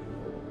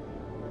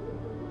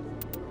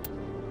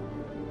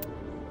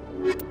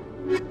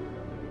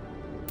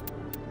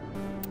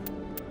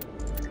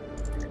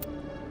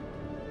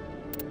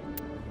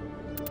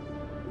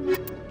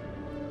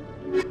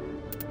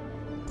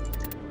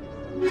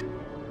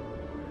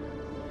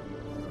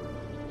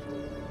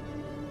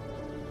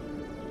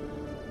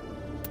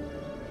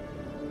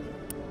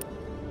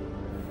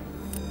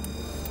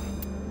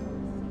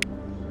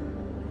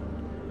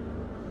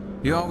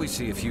 You always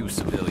see a few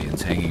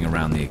civilians hanging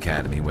around the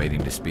academy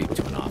waiting to speak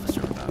to an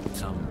officer about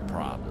some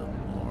problem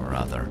or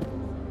other.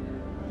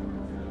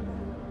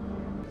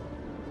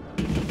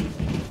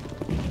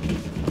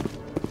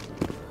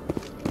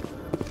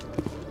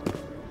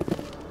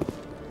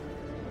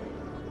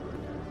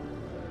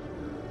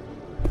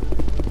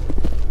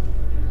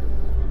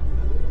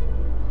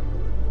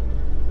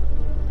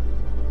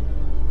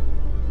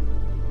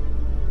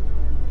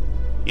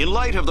 In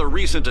light of the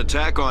recent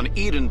attack on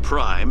Eden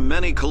Prime,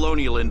 many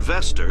colonial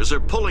investors are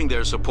pulling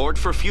their support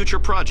for future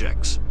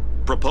projects.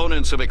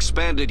 Proponents of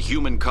expanded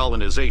human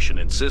colonization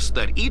insist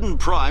that Eden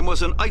Prime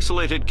was an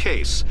isolated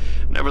case.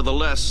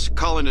 Nevertheless,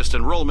 colonist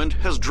enrollment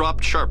has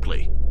dropped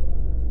sharply.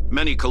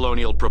 Many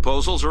colonial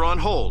proposals are on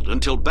hold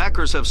until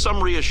backers have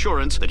some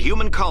reassurance that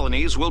human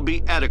colonies will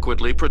be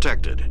adequately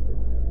protected.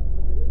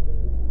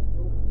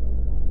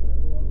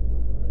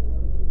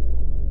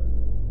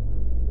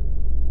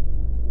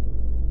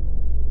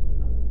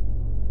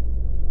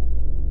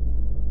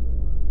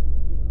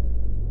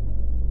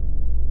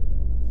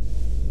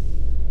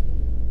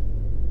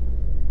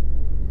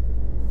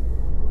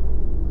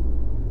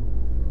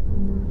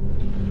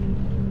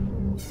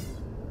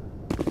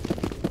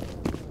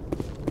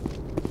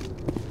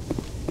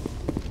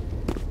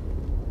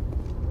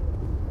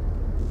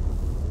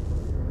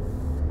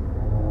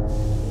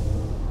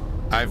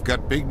 I've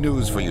got big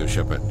news for you,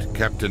 Shepard.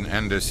 Captain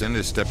Anderson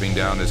is stepping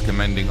down as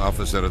commanding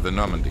officer of the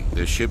Normandy.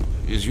 The ship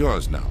is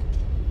yours now.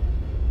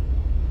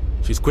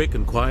 She's quick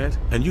and quiet,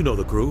 and you know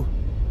the crew.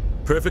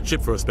 Perfect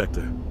ship for a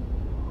Spectre.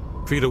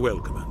 Treat her well,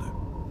 Commander.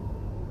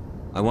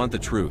 I want the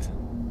truth.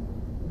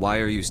 Why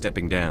are you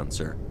stepping down,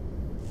 sir?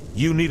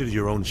 You needed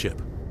your own ship.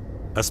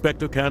 A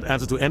Spectre can't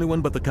answer to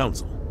anyone but the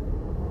Council.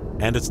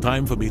 And it's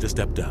time for me to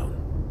step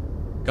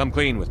down. Come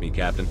clean with me,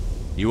 Captain.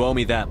 You owe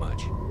me that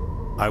much.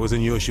 I was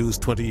in your shoes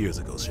 20 years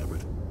ago,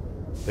 Shepard.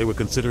 They were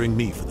considering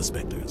me for the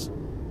Spectres.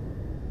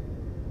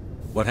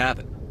 What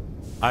happened?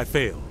 I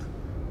failed.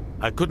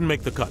 I couldn't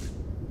make the cut.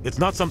 It's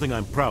not something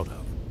I'm proud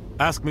of.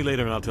 Ask me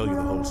later and I'll tell you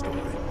the whole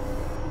story.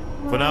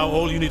 For now,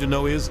 all you need to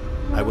know is,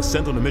 I was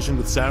sent on a mission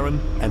with Saren,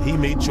 and he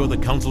made sure the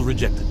Council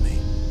rejected me.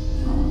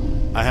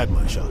 I had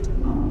my shot.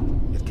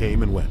 It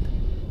came and went.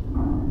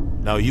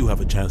 Now you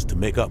have a chance to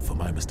make up for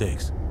my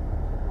mistakes.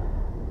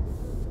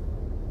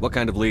 What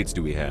kind of leads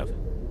do we have?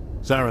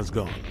 Saren's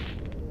gone.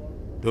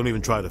 Don't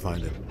even try to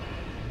find him.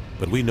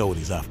 But we know what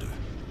he's after.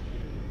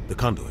 The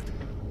conduit.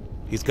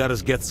 He's got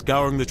his Geth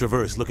scouring the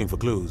Traverse looking for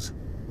clues.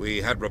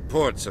 We had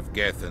reports of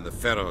Geth in the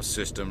Pharos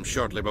system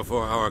shortly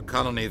before our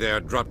colony there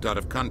dropped out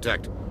of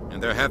contact,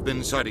 and there have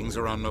been sightings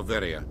around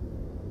Noveria.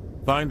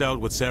 Find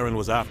out what Saren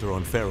was after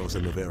on Pharos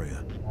and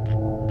Noveria.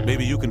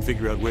 Maybe you can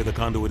figure out where the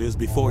conduit is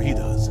before he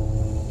does.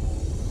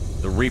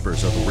 The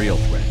Reapers are the real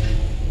threat.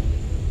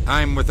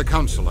 I'm with the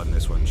Council on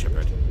this one,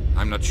 Shepard.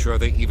 I'm not sure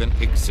they even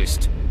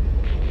exist.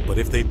 But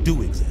if they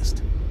do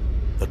exist,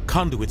 the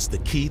conduit's the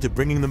key to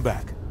bringing them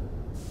back.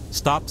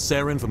 Stop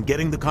Saren from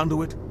getting the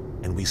conduit,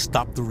 and we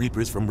stop the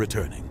Reapers from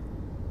returning.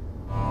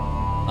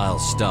 I'll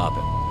stop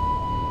him.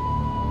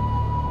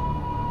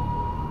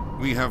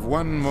 We have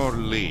one more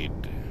lead.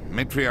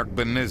 Matriarch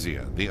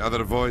Benezia, the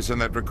other voice in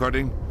that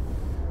recording.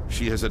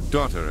 She has a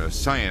daughter, a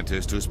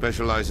scientist who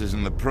specializes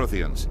in the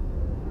Protheans.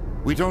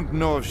 We don't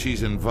know if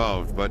she's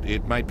involved, but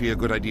it might be a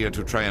good idea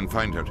to try and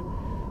find her.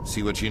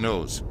 See what she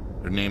knows.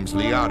 Her name's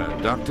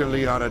Liara, Dr.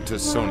 Liara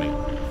Tassoni.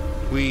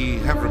 We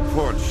have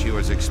reports she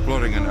was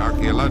exploring an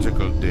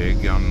archaeological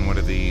dig on one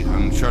of the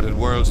uncharted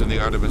worlds in the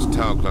Artemis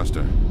Tau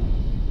cluster.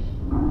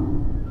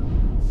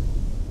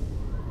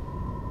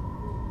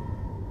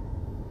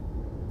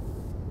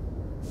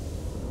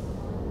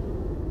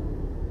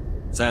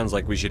 Sounds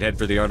like we should head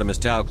for the Artemis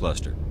Tau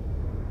cluster.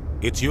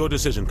 It's your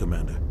decision,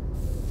 Commander.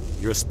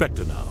 You're a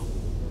Spectre now.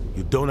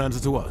 You don't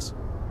answer to us.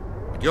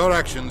 Your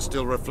actions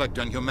still reflect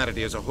on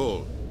humanity as a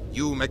whole.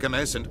 You make a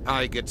mess and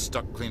I get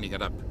stuck cleaning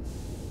it up.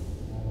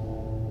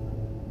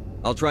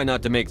 I'll try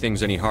not to make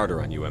things any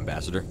harder on you,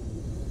 Ambassador.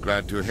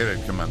 Glad to hear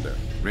it, Commander.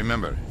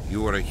 Remember,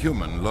 you were a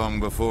human long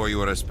before you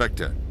were a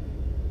Spectre.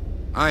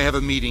 I have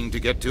a meeting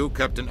to get to.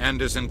 Captain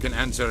Anderson can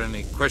answer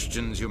any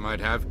questions you might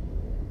have.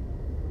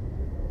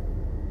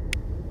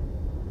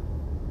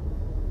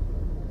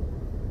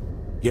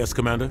 Yes,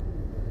 Commander?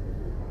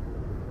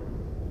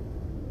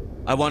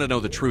 I want to know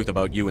the truth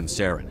about you and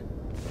Saren.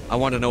 I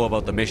want to know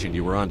about the mission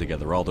you were on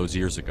together all those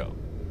years ago.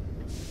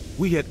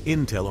 We had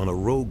intel on a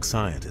rogue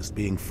scientist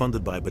being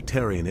funded by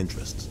Batarian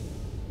interests.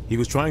 He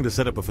was trying to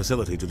set up a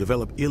facility to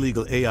develop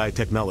illegal AI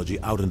technology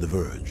out in the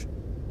Verge.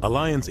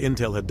 Alliance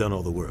intel had done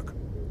all the work,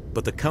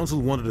 but the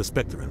Council wanted a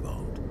Spectre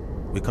involved.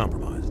 We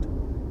compromised.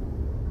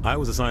 I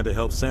was assigned to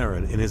help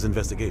Saren in his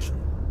investigation.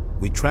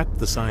 We tracked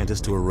the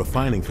scientist to a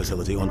refining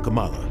facility on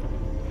Kamala.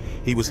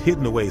 He was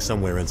hidden away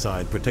somewhere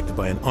inside, protected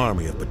by an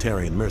army of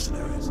Batarian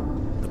mercenaries.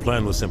 The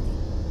plan was simple.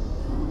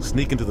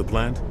 Sneak into the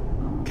plant,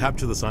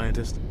 capture the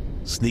scientist,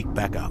 sneak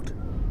back out.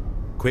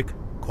 Quick,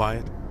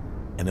 quiet,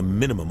 and a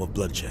minimum of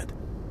bloodshed.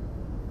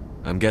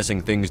 I'm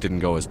guessing things didn't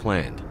go as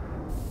planned.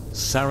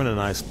 Saren and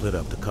I split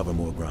up to cover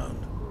more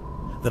ground.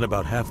 Then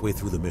about halfway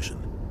through the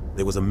mission,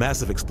 there was a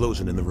massive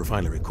explosion in the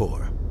refinery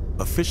core.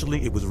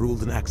 Officially, it was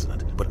ruled an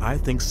accident, but I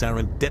think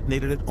Saren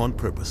detonated it on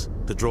purpose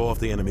to draw off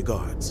the enemy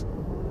guards.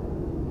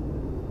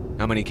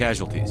 How many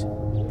casualties?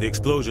 The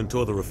explosion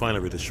tore the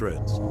refinery to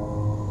shreds.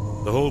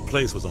 The whole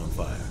place was on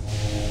fire.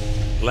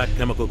 Black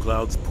chemical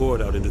clouds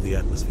poured out into the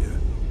atmosphere.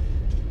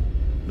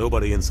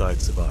 Nobody inside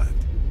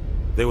survived.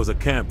 There was a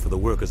camp for the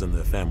workers and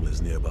their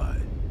families nearby.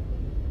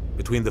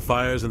 Between the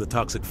fires and the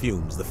toxic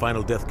fumes, the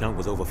final death count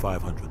was over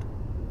 500.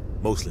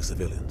 Mostly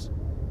civilians.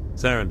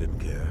 Saren didn't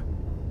care.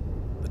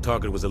 The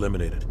target was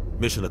eliminated,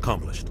 mission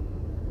accomplished.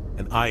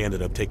 And I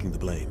ended up taking the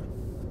blame.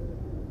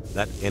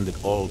 That ended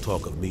all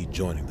talk of me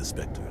joining the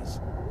Spectres.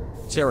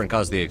 Saren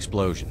caused the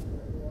explosion.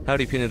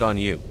 How'd he pin it on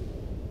you?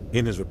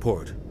 In his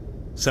report,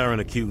 Saren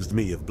accused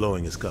me of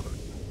blowing his cover.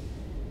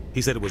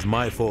 He said it was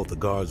my fault the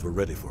guards were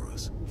ready for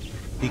us.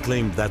 He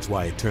claimed that's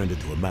why it turned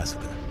into a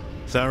massacre.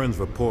 Saren's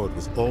report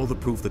was all the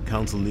proof the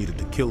Council needed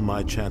to kill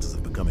my chances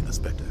of becoming a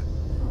Spectre.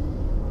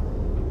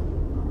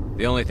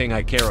 The only thing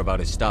I care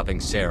about is stopping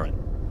Saren.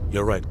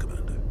 You're right,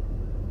 Commander.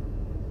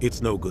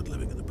 It's no good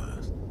living in the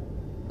past.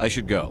 I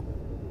should go.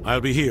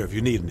 I'll be here if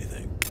you need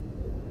anything.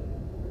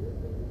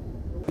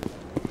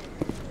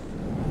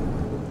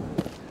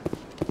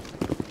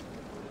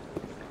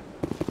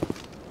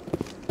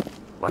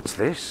 What's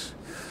this?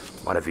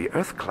 One of the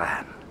Earth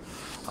Clan.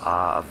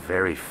 Ah, a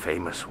very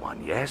famous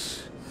one,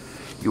 yes?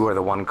 You are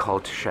the one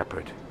called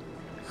Shepard.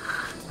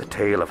 The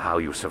tale of how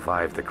you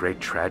survived the great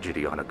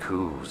tragedy on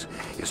Akuz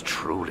is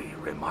truly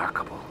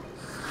remarkable.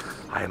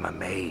 I am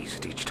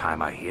amazed each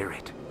time I hear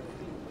it.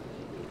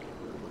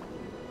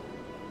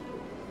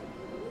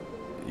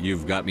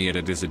 You've got me at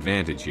a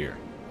disadvantage here.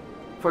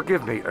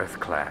 Forgive me, Earth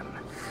Clan.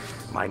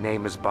 My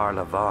name is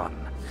Barla Vaughn.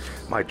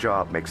 My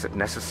job makes it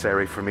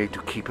necessary for me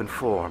to keep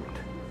informed.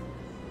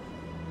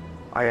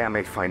 I am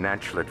a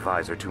financial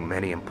advisor to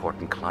many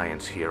important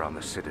clients here on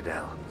the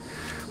Citadel.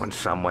 When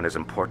someone as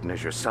important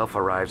as yourself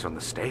arrives on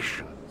the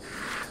station,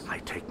 I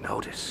take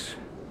notice.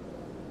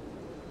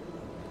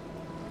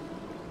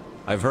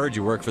 I've heard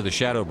you work for the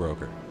Shadow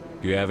Broker.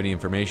 Do you have any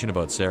information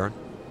about Saren?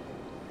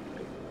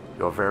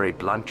 You're very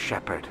blunt,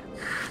 Shepard,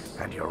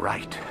 and you're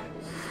right.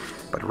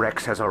 But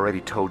Rex has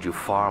already told you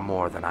far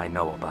more than I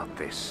know about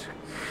this.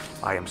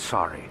 I am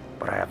sorry,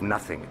 but I have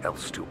nothing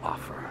else to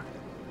offer.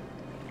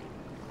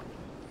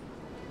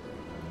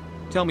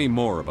 Tell me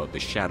more about the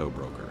Shadow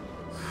Broker.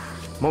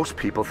 Most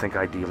people think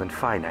I deal in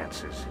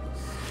finances,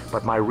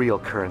 but my real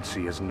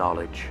currency is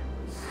knowledge.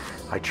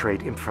 I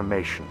trade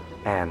information,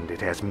 and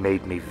it has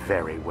made me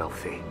very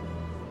wealthy.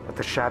 But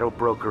the Shadow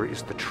Broker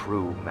is the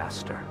true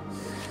master.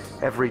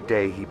 Every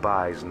day he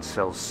buys and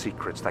sells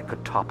secrets that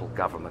could topple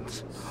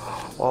governments,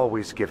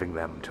 always giving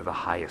them to the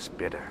highest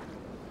bidder.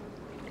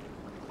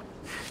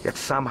 Yet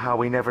somehow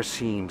he never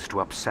seems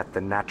to upset the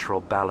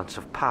natural balance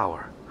of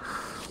power.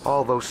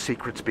 All those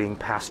secrets being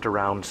passed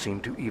around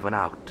seem to even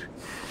out.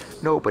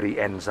 Nobody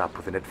ends up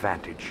with an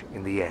advantage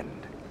in the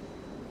end.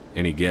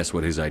 Any guess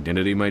what his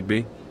identity might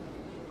be?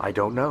 I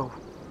don't know.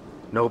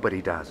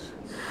 Nobody does.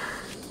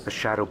 The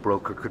Shadow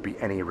Broker could be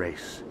any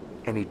race,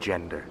 any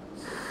gender.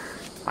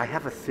 I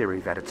have a theory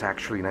that it's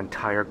actually an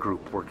entire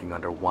group working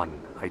under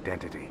one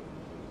identity.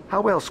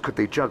 How else could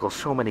they juggle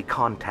so many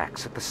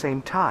contacts at the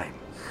same time?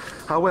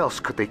 How else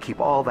could they keep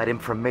all that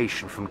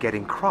information from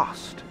getting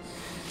crossed?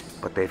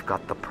 But they've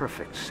got the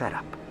perfect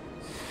setup.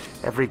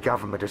 Every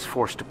government is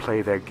forced to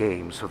play their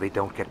game so they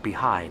don't get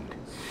behind.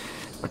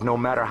 But no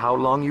matter how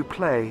long you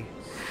play,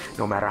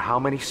 no matter how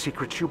many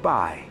secrets you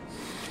buy,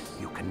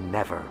 you can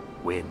never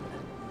win.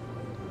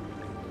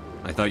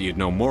 I thought you'd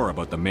know more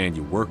about the man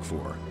you work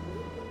for.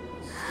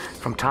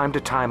 From time to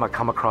time I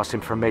come across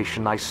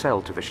information I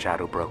sell to the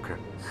Shadow Broker.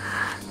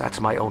 That's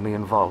my only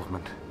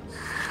involvement.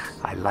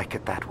 I like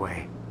it that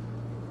way.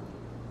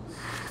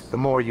 The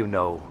more you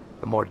know,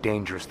 the more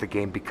dangerous the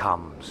game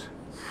becomes.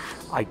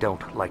 I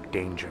don't like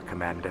danger,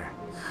 Commander.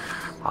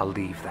 I'll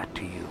leave that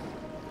to you.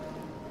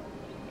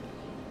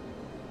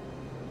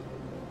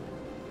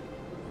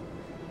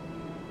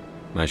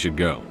 I should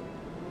go.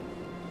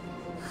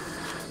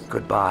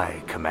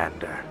 Goodbye,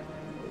 Commander.